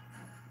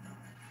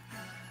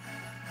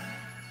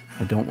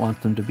 I don't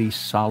want them to be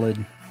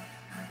solid.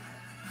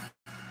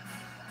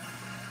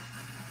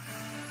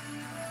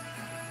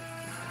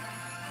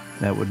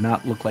 That would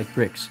not look like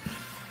bricks.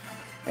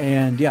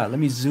 And yeah, let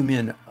me zoom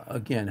in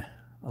again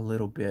a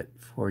little bit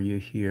for you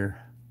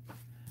here.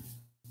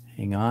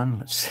 Hang on,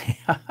 let's see.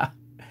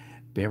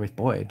 Bear with,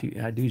 boy,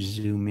 I do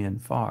zoom in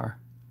far.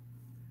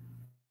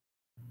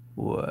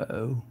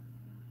 Whoa.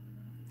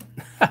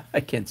 I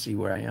can't see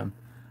where I am.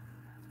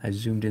 I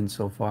zoomed in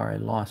so far, I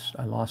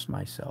lost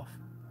myself.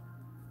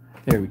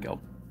 There we go.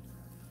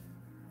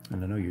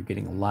 And I know you're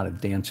getting a lot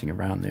of dancing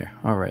around there.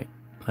 All right,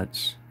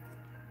 let's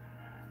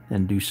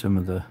then do some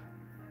of the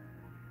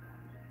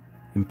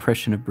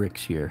impression of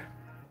bricks here.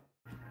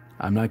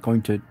 I'm not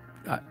going to,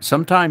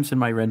 sometimes in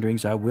my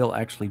renderings, I will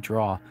actually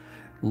draw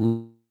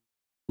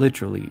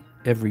literally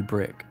every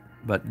brick,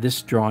 but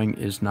this drawing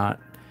does not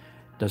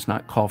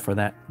call for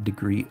that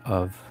degree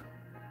of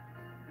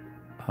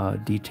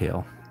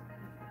detail.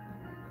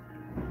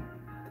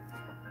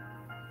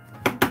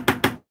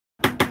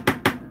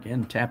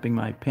 Again, tapping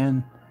my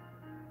pen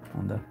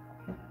on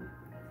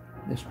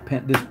this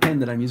pen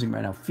that I'm using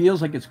right now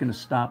feels like it's going to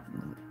stop.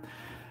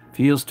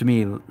 Feels to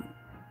me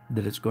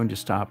that it's going to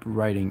stop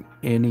writing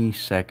any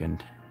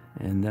second,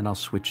 and then I'll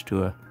switch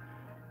to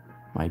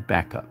my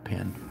backup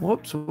pen.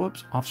 Whoops,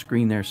 off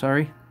screen there,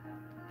 sorry.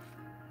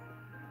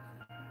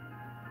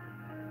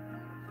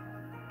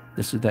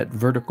 This is that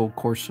vertical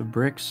course of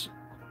bricks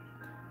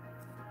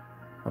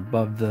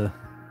above the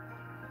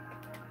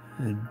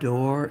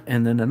door,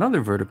 and then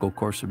another vertical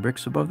course of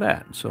bricks above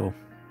that. So,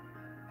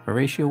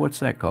 Horatio, what's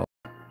that called?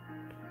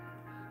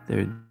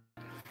 There.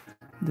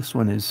 This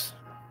one is,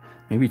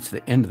 maybe it's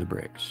the end of the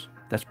bricks.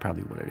 That's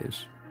probably what it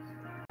is.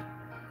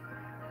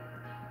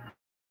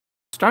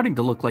 Starting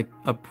to look like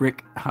a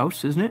brick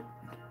house, isn't it?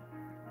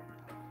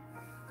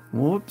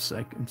 Whoops,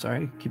 I'm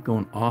sorry. I keep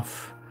going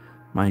off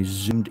my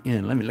zoomed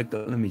in. Let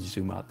me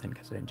zoom out then,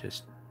 because I'm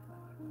just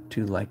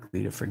too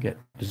likely to forget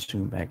to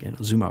zoom back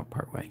in. Zoom out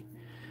part way.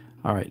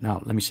 All right,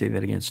 now let me say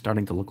that again. It's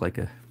starting to look like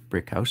a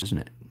brick house, isn't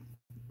it?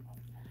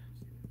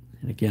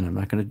 And again, I'm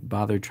not going to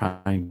bother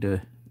trying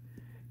to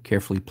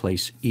carefully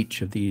place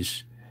each of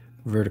these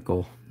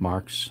vertical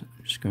marks.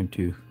 I'm just going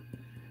to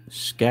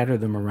scatter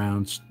them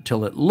around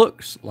till it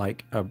looks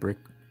like a brick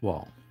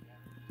wall.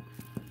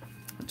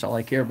 That's all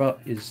I care about,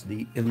 is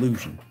the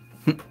illusion.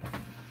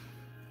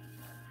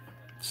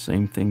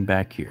 Same thing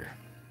back here.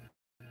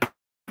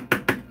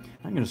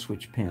 I'm going to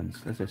switch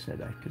pens, as I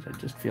said, because I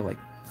just feel like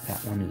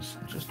that one is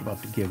just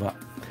about to give up.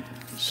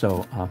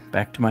 So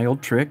back to my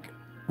old trick.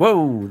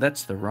 Whoa,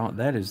 that's the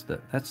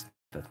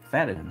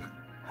fat end.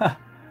 Ha!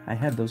 I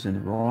had those in the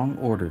wrong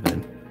order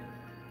then.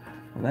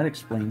 Well, that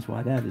explains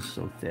why that is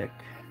so thick.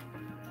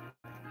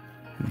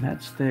 And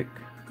that's thick.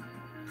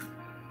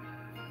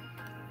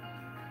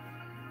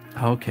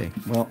 Okay,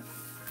 well,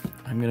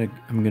 I'm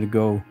gonna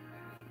go.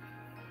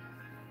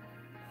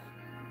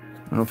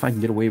 I don't know if I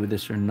can get away with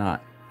this or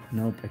not.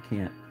 Nope, I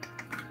can't.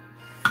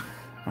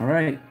 All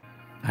right.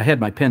 I had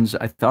my pens,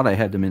 I thought I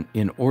had them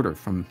in order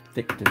from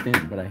thick to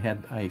thin, but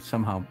I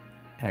somehow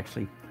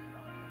actually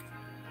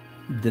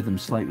did them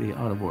slightly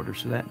out of order,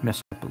 so that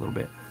messed up a little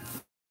bit.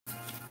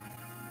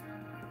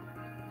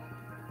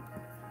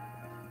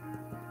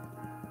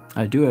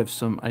 I do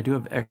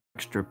have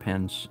extra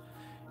pens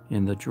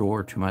in the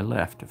drawer to my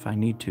left. If I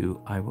need to,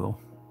 I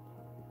will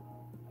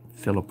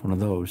fill up one of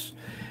those.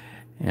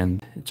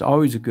 And it's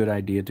always a good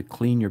idea to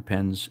clean your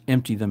pens,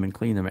 empty them and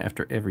clean them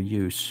after every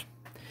use.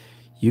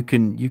 You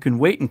can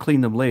wait and clean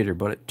them later,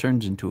 but it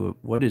turns into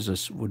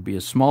would be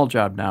a small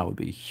job now would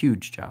be a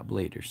huge job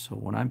later. So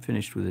when I'm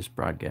finished with this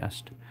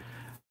broadcast,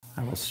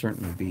 I will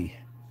certainly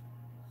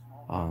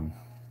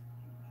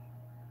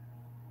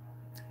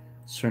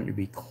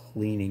be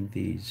cleaning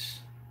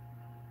these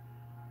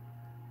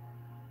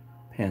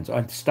pens.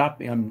 I'm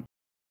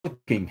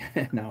looking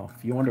now.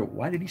 If you wonder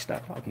why did he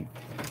stop talking,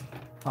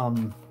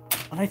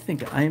 I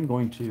think I am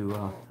going to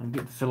I'm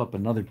going to fill up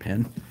another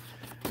pen,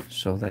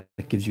 so that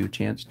gives you a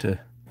chance to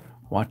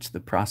watch the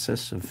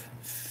process of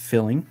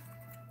filling.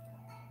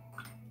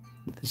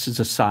 This is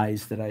a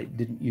size that I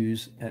didn't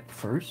use at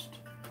first.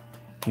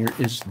 Here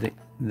is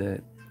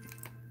the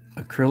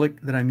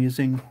acrylic that I'm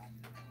using.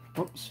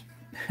 Oops.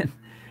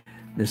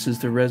 This is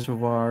the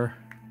reservoir.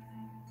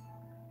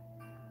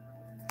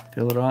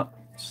 Fill it up,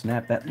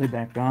 snap that lid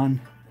back on,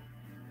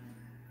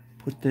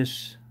 put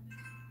this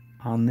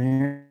on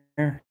there,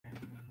 and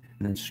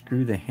then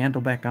screw the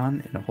handle back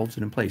on, and it holds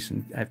it in place.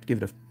 And I have to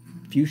give it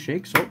a few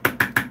shakes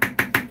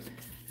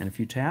and a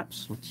few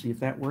taps. Let's see if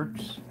that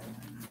works.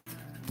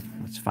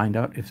 Let's find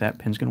out if that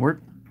pen's gonna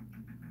work.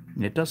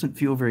 And it doesn't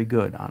feel very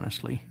good,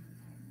 honestly.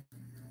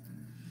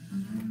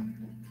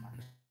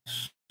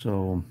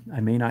 So I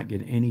may not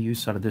get any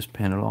use out of this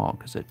pen at all,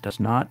 because it does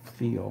not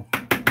feel.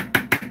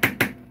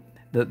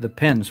 The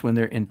pens, when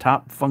they're in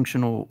top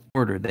functional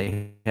order,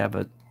 they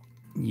have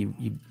you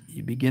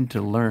begin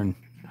to learn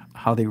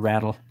how they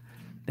rattle.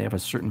 They have a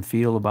certain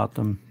feel about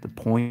them. The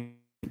point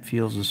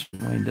feels this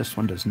way. This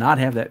one does not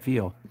have that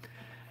feel.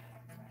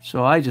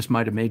 So I just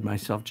might have made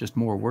myself just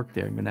more work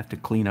there. I'm going to have to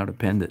clean out a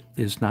pen that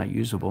is not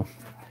usable.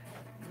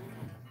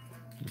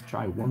 Let's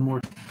try one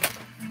more.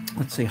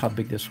 Let's see how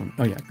big this one.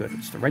 Oh yeah, good.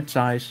 It's the right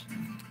size.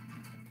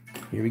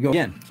 Here we go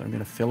again. So I'm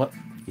going to fill up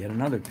yet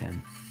another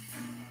pen.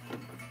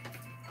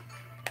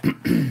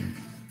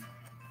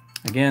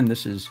 Again,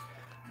 this is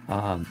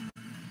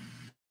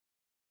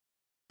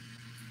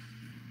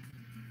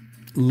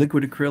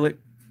liquid acrylic,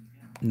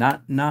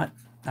 not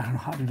I don't know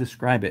how to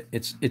describe it.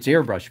 It's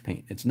airbrush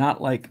paint. It's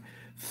not like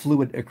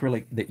fluid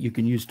acrylic that you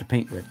can use to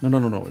paint with. No, no,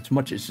 no, no.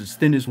 It's as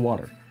thin as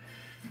water,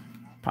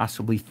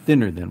 possibly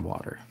thinner than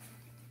water.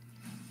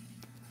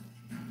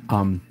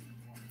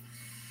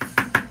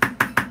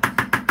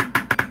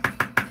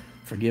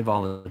 Forgive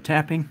all the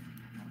tapping.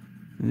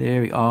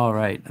 There we all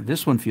right.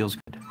 This one feels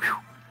good. Whew.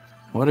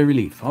 What a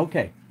relief.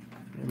 Okay,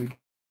 there we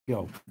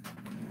go.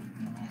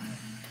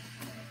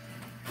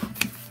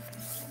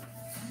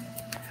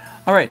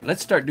 All right,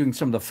 let's start doing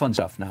some of the fun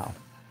stuff now.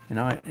 You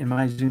know, am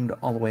I zoomed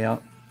all the way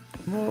out?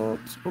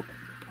 Whoops. Oh.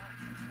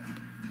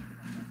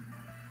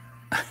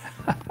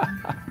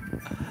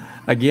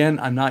 Again,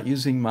 I'm not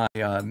using my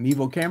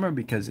Mevo camera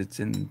because it's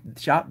in the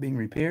shop being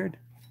repaired.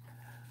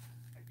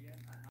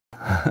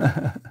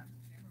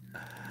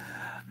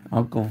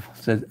 Uncle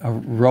said a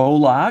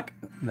Rolock.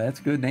 That's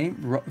a good name.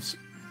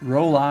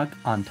 Rolock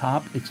on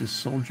top. It's a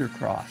soldier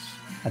cross.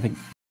 I think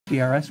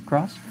CRS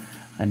cross.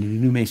 I need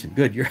a new mason.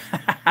 Good. You're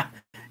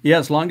yeah,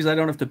 as long as I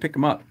don't have to pick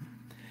them up.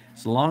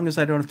 As long as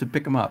I don't have to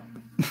pick them up.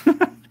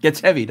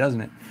 Gets heavy,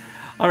 doesn't it?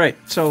 All right.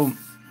 So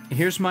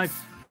here's my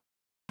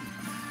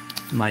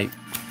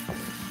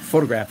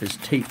photograph is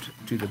taped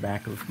to the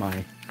back of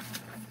my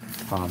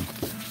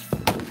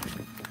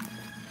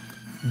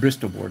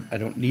Bristol board. I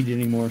don't need it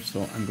anymore,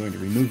 so I'm going to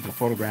remove the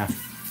photograph.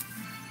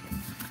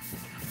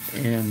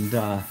 And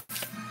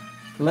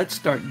let's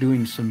start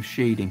doing some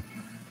shading.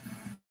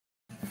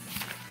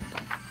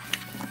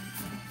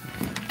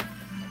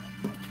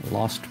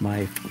 Lost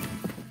my,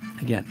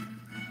 again,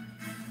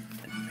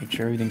 make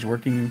sure everything's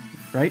working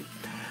right.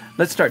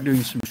 Let's start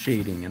doing some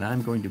shading, and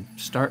I'm going to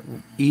start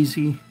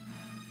easy.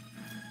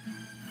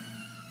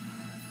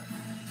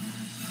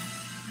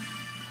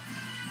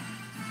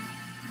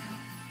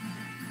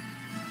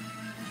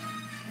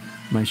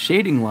 My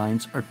shading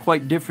lines are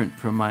quite different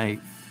from my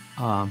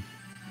drawing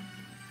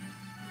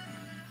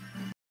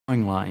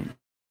lines.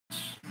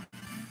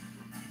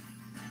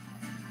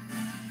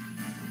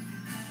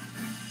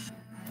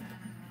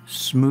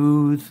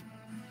 Smooth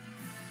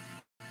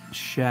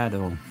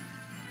shadow.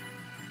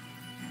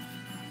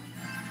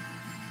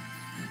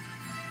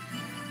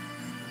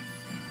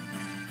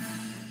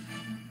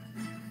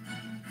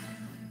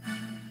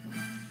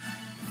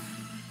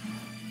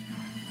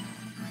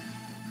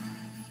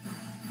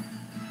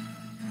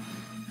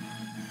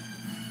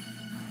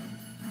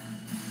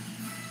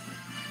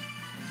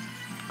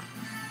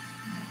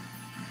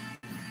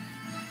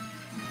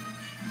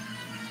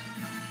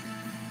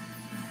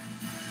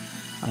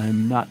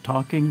 I'm not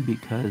talking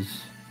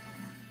because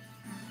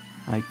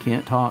I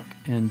can't talk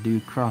and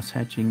do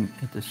cross-hatching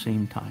at the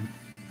same time.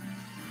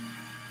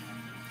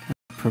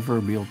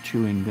 Proverbial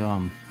chewing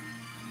gum.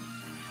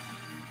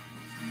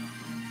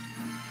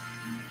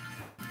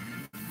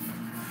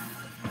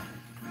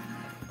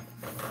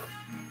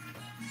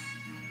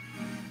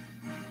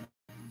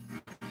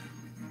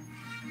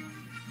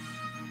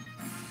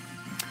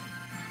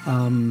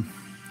 I'll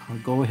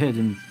go ahead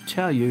and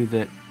tell you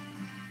that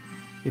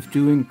if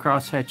doing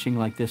cross-hatching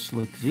like this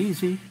looks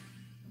easy,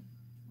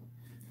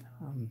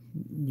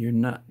 you're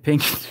not paying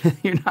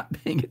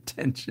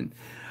attention.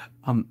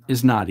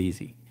 Is not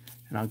easy,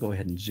 and I'll go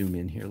ahead and zoom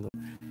in here a little.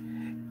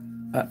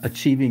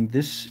 Achieving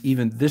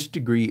this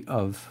degree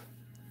of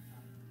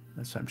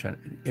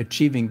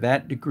achieving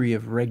that degree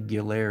of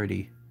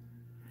regularity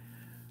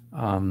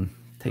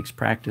takes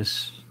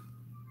practice.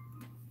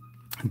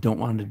 I don't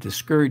want to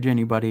discourage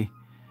anybody,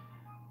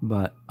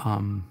 but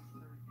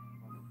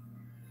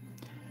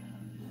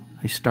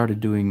I started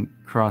doing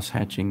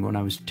cross-hatching when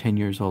I was 10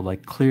 years old. I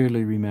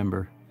clearly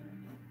remember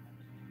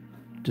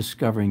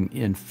discovering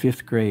in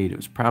 5th grade, it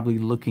was probably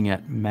looking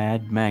at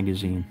Mad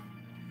Magazine,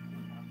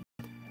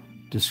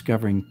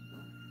 discovering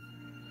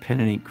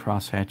pen and ink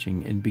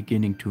cross-hatching and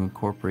beginning to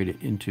incorporate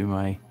it into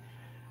my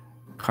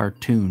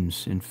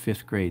cartoons in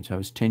 5th grade. So I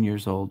was 10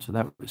 years old, so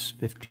that was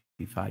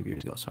 55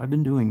 years ago. So I've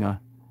been doing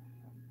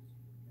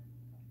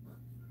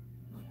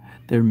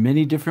there are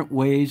many different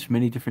ways,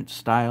 many different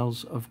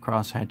styles of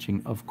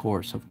cross-hatching, of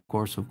course.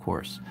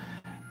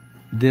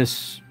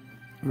 This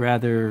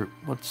rather,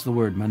 what's the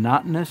word,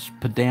 monotonous,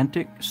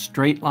 pedantic,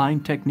 straight line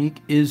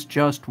technique is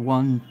just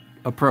one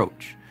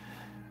approach.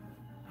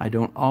 I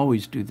don't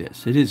always do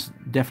this. It is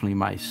definitely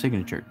my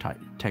signature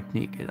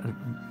technique,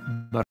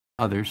 but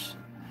others,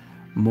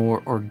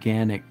 more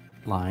organic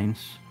lines.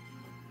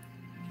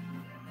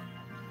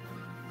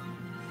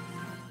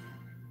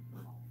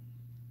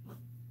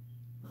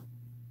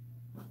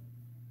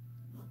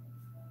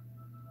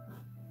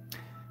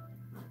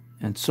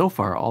 And so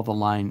far, all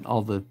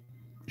the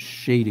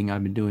shading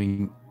I've been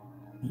doing,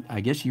 I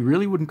guess you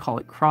really wouldn't call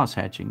it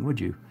cross-hatching, would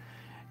you?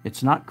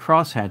 It's not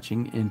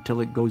cross-hatching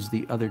until it goes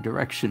the other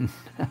direction.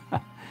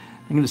 I'm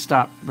going to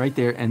stop right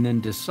there and then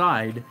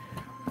decide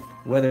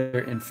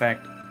whether, in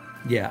fact,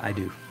 yeah, I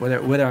do.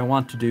 Whether I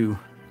want to do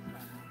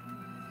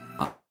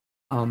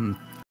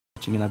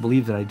hatching, and I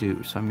believe that I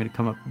do. So I'm going to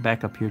come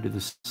back up here to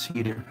the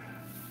cedar.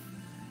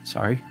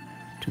 Sorry,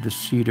 to the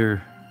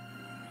cedar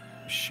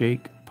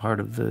shake part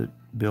of the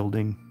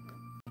building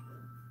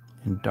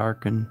and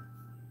darken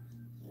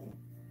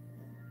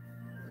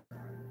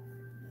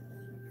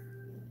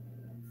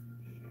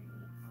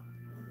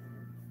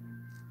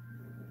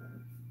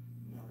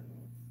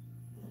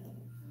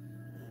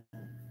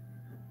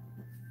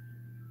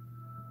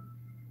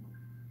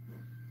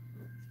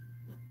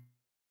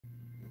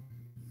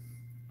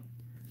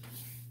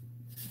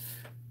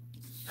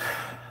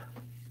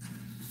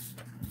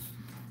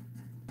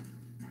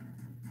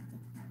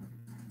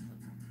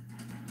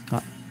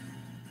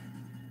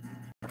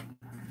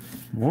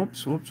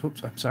Whoops.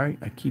 I'm sorry.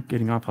 I keep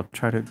getting off. I'll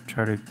try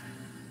to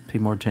pay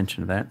more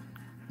attention to that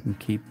and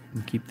keep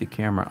the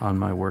camera on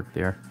my work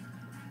there.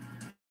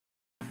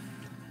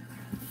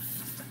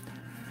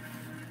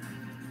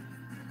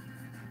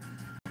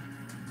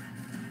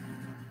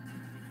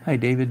 Hi,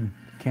 David.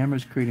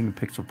 Camera's creating a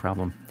pixel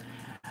problem.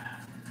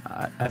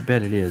 I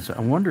bet it is.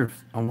 I wonder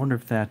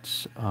if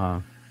that's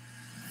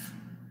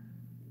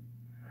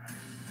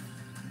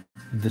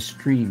the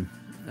stream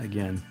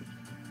again.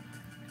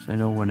 So I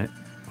know when it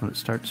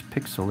starts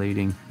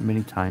pixelating,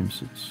 many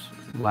times it's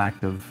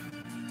lack of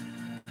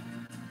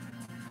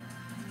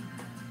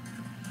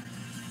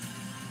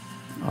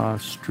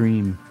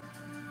stream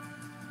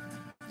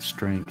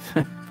strength,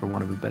 for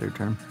want of a better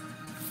term.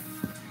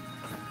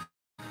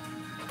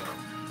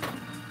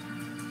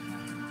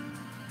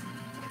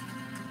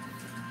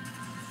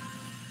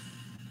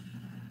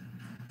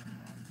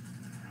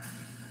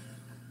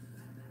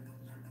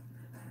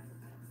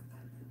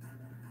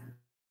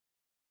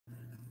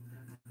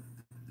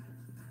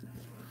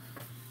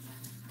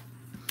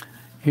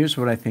 Here's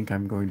what I think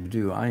I'm going to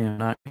do. I am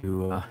not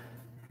to.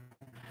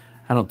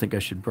 I don't think I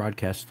should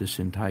broadcast this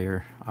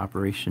entire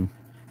operation.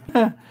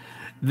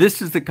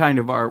 This is the kind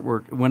of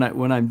artwork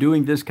when I'm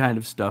doing this kind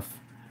of stuff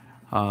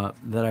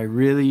that I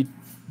really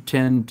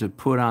tend to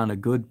put on a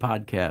good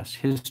podcast: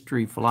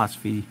 history,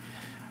 philosophy,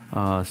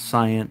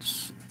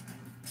 science,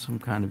 some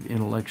kind of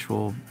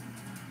intellectual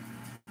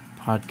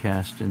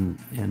podcast,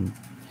 and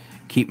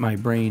keep my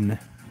brain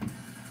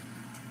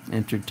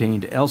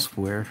entertained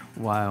elsewhere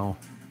while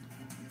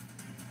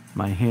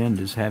my hand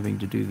is having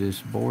to do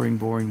this boring,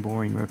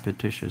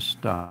 repetitious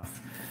stuff.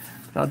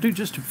 But I'll do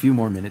just a few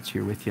more minutes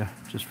here with you,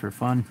 just for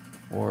fun,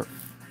 or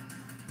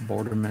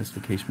boredom, as the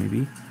case may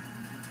be.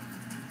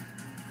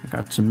 I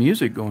got some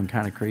music going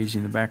kind of crazy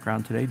in the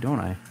background today, don't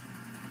I?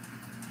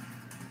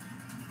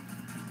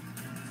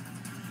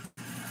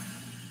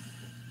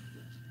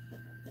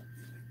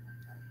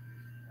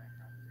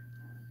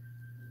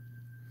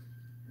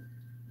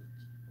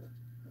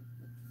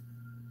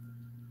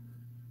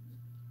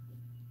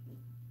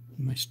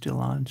 Am I still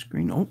on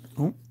screen? Oh.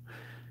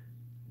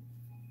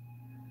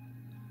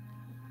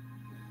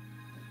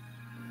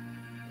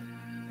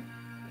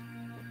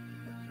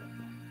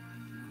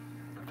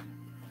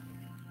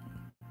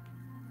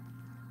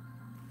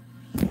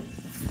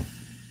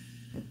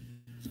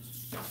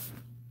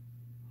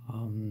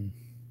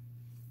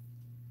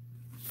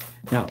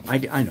 Now,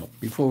 I know,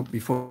 before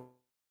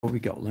we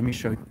go, let me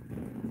show you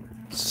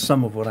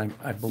some of what I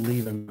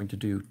believe I'm going to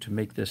do to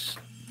make this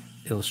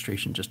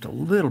illustration just a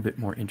little bit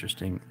more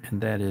interesting,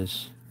 and that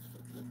is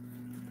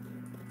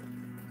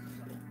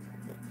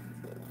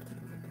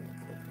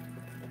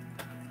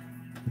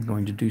I'm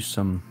going to do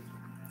some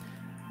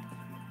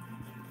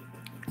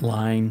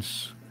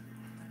lines,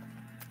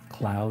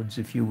 clouds,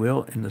 if you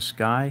will, in the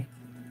sky.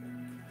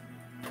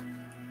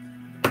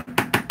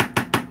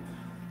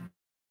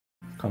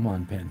 Come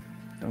on, pen.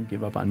 Don't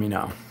give up on me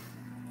now.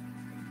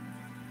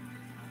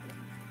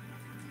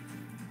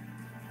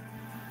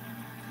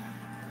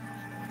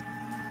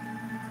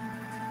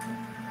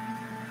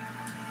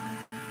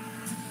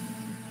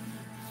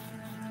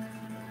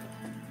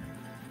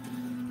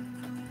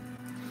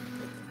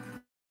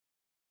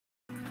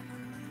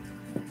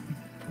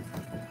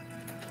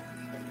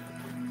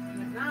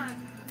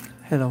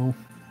 Hello.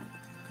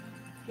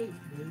 Hey,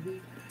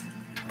 baby.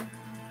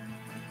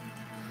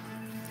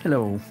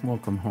 Hello,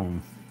 welcome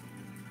home.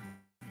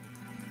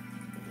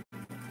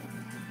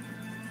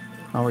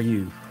 How are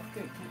you?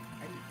 Good. Are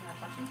you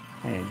not watching?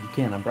 Hey, you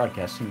can. I'm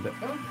broadcasting, but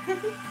Oh.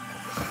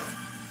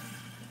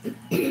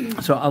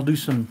 so I'll do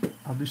some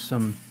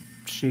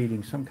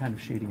shading, some kind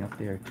of shading up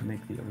there to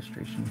make the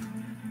illustration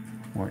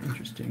more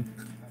interesting.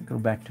 Go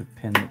back to a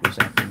pen that was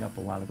acting up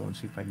a while ago and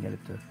see if I can get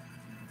it to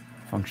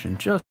function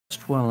just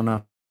well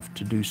enough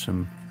to do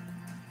some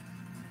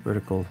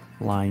vertical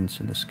lines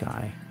in the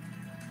sky.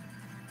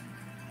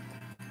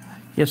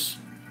 Yes,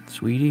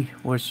 sweetie,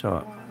 what's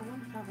up? Well, I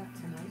want to talk about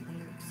tonight when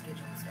you're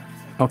scheduling stuff.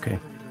 So Okay.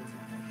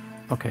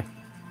 Okay. Um,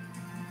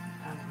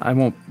 I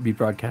won't be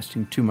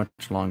broadcasting too much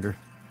longer.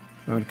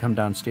 You want me to come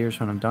downstairs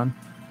when I'm done?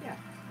 yeah,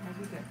 that'd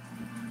be good.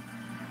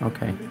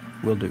 Okay, Hungry?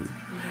 will do.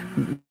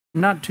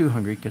 Not too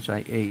hungry because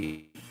I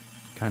ate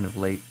kind of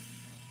late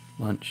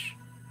lunch.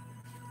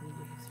 Maybe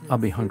have some I'll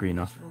be soup, hungry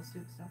enough. vegetable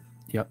soup stuff.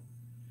 Yep,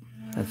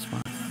 that's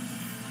fine.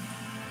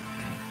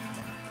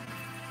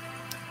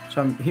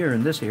 So I'm here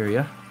in this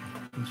area.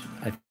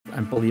 I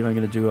believe I'm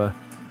going to do a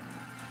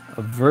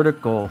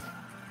vertical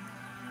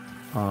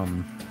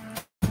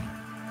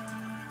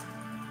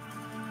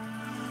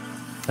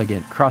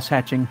again, cross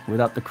hatching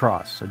without the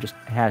cross, so just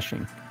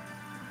hashing.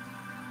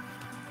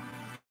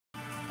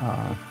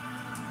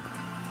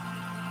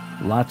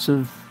 Lots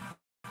of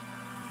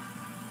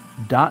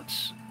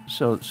dots,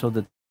 so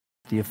that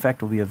the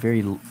effect will be a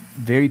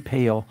very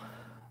pale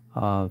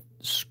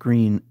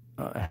screen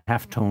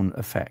halftone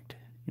effect.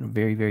 You know,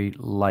 very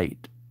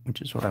light,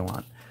 which is what I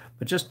want,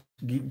 but just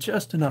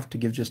enough to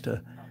give just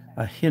a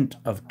hint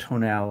of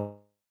tonality,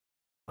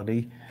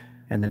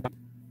 and then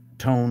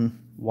tone,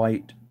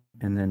 white,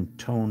 and then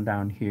tone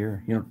down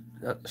here,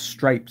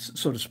 stripes,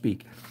 so to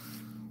speak,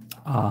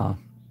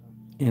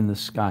 in the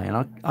sky.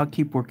 And I'll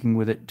keep working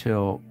with it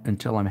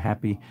until I'm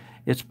happy.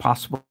 It's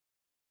possible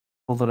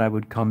that I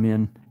would come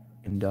in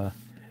and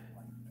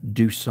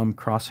do some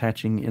cross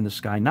hatching in the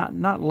sky.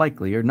 Not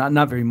likely, or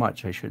not very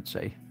much, I should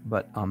say.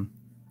 But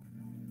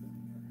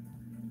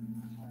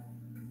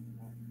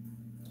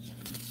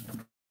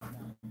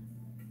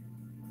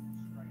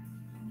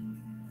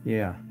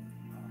yeah.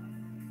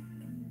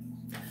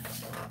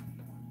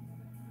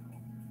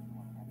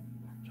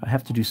 So I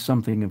have to do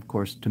something, of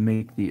course, to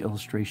make the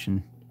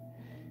illustration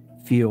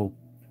feel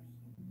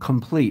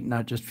complete,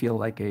 not just feel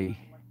like a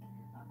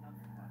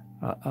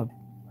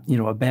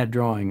bad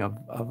drawing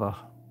of a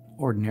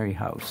ordinary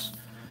house.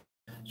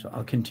 So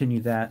I'll continue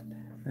that.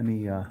 Let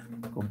me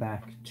go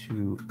back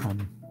to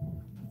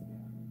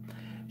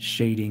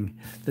shading.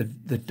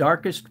 The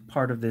darkest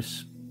part of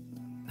this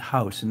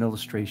house in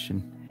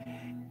illustration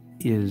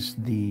is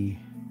the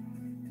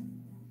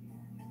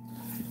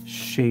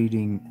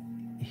shading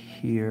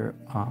here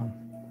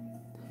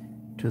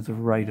to the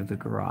right of the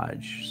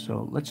garage.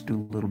 So let's do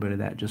a little bit of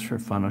that just for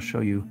fun. I'll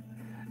show you.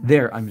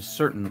 There, I'm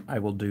certain I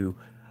will do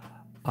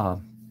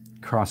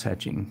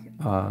cross-hatching,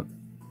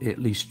 at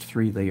least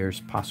 3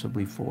 layers,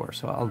 possibly 4.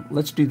 So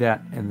let's do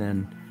that, and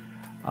then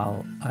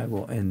I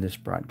will end this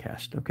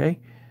broadcast, okay?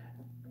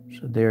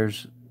 So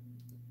there's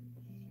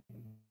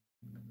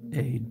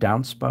a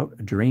downspout,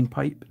 a drain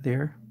pipe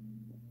there,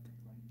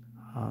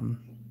 from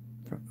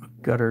a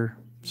gutter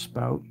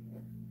spout.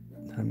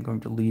 I'm going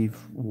to leave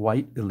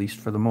white, at least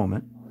for the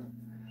moment.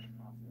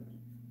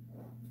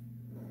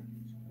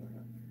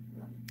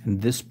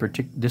 And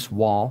this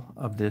wall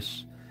of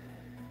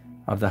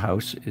the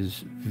house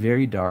is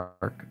very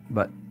dark,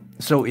 but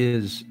so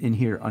is in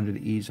here under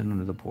the eaves and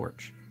under the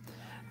porch.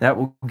 That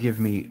will give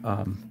me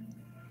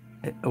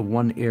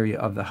one area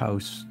of the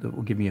house that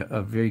will give me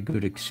a very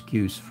good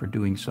excuse for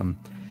doing some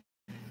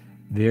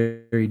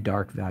very, very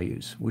dark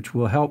values, which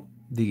will help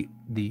the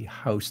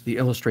house, the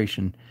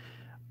illustration,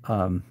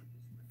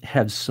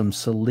 have some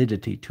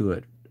solidity to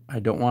it. I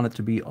don't want it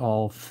to be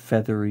all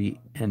feathery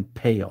and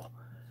pale.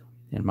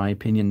 In my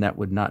opinion, that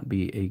would not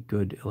be a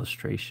good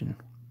illustration.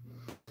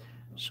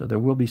 So there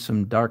will be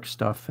some dark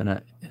stuff,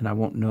 and I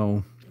won't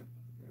know,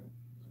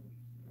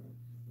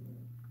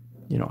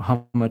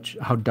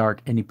 how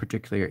dark any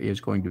particular area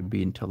is going to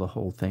be until the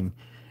whole thing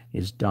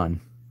is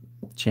done.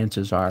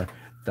 Chances are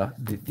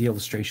the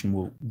illustration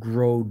will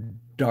grow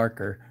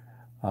darker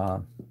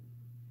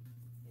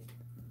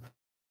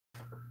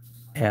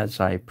as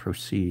I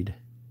proceed.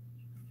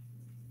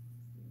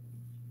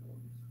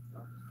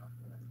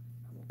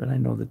 But I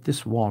know that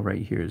this wall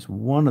right here is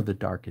one of the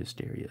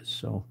darkest areas,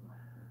 so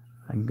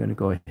I'm going to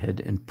go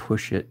ahead and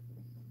push it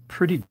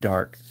pretty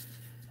dark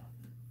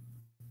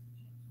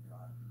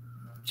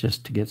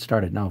just to get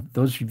started. Now,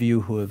 those of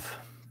you who have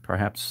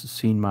perhaps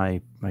seen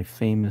my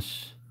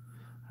famous,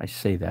 I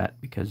say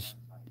that because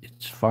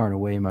it's far and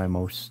away my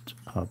most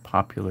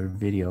popular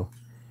video,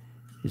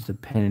 is the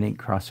pen and ink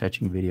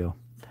cross-hatching video.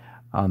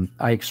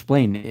 I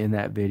explain in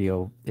that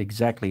video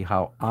exactly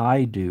how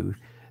I do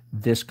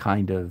this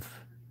kind of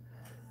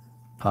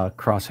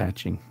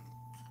cross-hatching.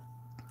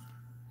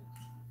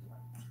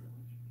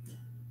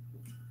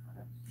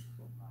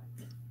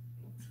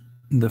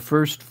 The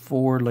first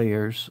 4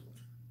 layers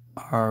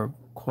are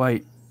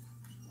quite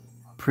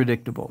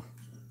predictable.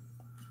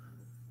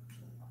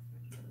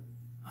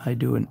 I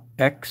do an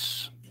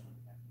X,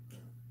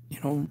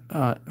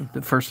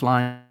 the first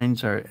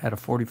lines are at a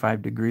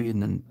 45 degree,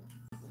 and then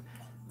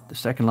the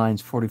second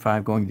line's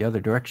 45 going the other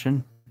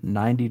direction,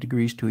 90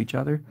 degrees to each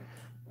other.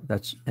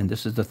 And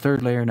this is the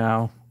 3rd layer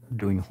now,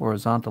 doing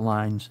horizontal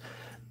lines.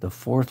 The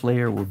 4th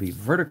layer will be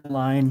vertical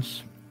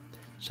lines.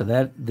 So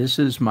this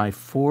is my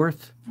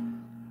 4th,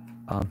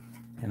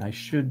 and I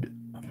should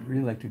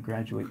really like to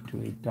graduate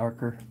to a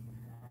darker.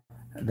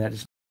 That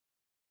is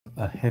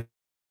a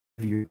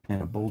heavier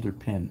pen, a bolder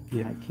pen,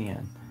 if I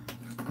can.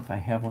 If I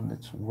have one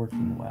that's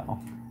working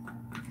well.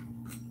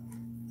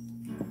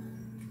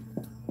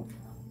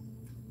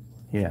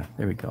 Yeah,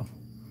 there we go.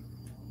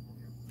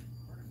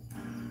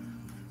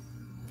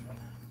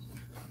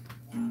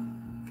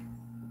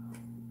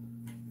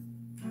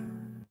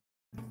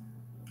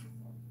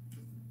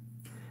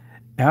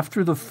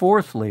 After the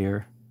 4th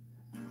layer,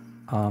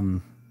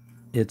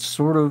 it's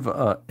sort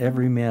of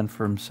every man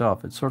for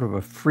himself. It's sort of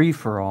a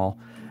free-for-all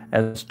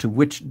as to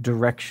which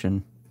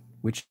direction,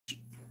 which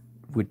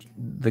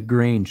the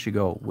grain should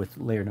go with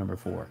layer number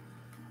 4.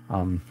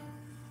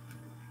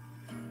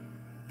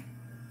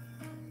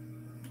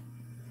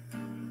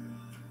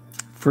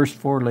 First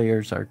 4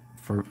 layers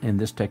in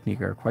this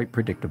technique are quite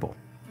predictable.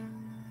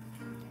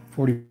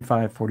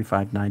 45,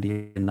 45,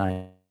 90, and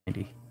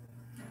 90.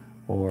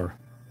 Or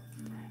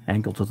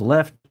angle to the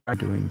left, I'm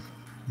doing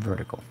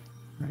vertical,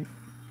 right?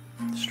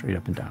 Straight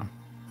up and down.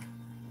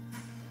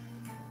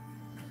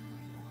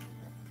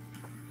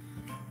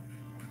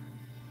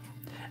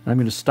 And I'm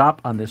going to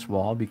stop on this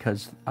wall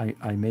because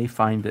I may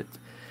find that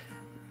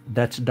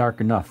that's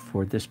dark enough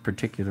for this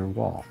particular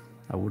wall.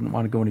 I wouldn't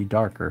want to go any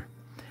darker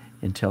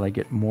until I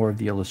get more of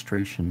the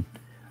illustration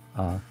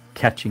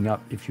catching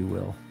up, if you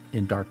will,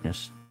 in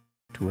darkness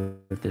to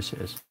what this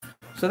is.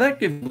 So that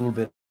gives you a little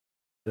bit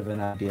of an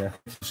idea.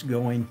 It's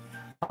going.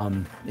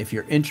 If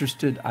you're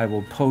interested, I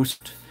will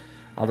post.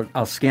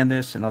 I'll scan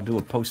this and I'll do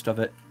a post of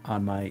it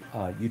on my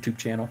YouTube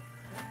channel.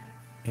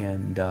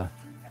 And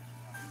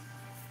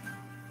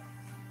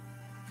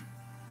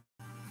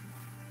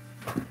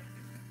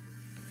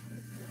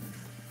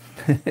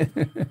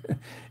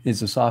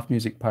is the soft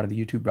music part of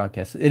the YouTube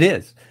broadcast? It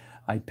is.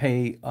 I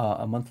pay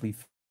a monthly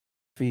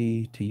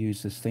fee to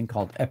use this thing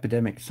called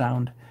Epidemic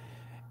Sound,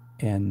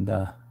 and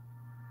I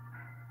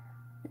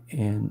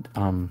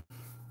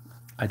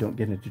don't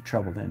get into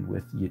trouble then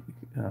with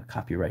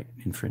copyright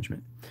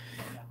infringement.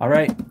 All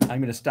right, I'm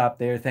going to stop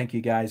there. Thank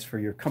you guys for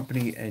your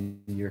company and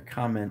your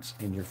comments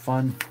and your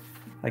fun.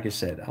 Like I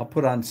said, I'll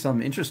put on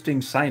some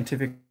interesting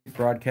scientific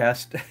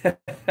broadcast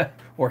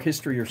or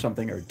history or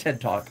something, or TED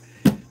Talk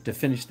to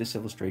finish this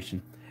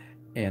illustration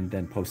and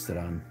then post it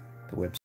on the website.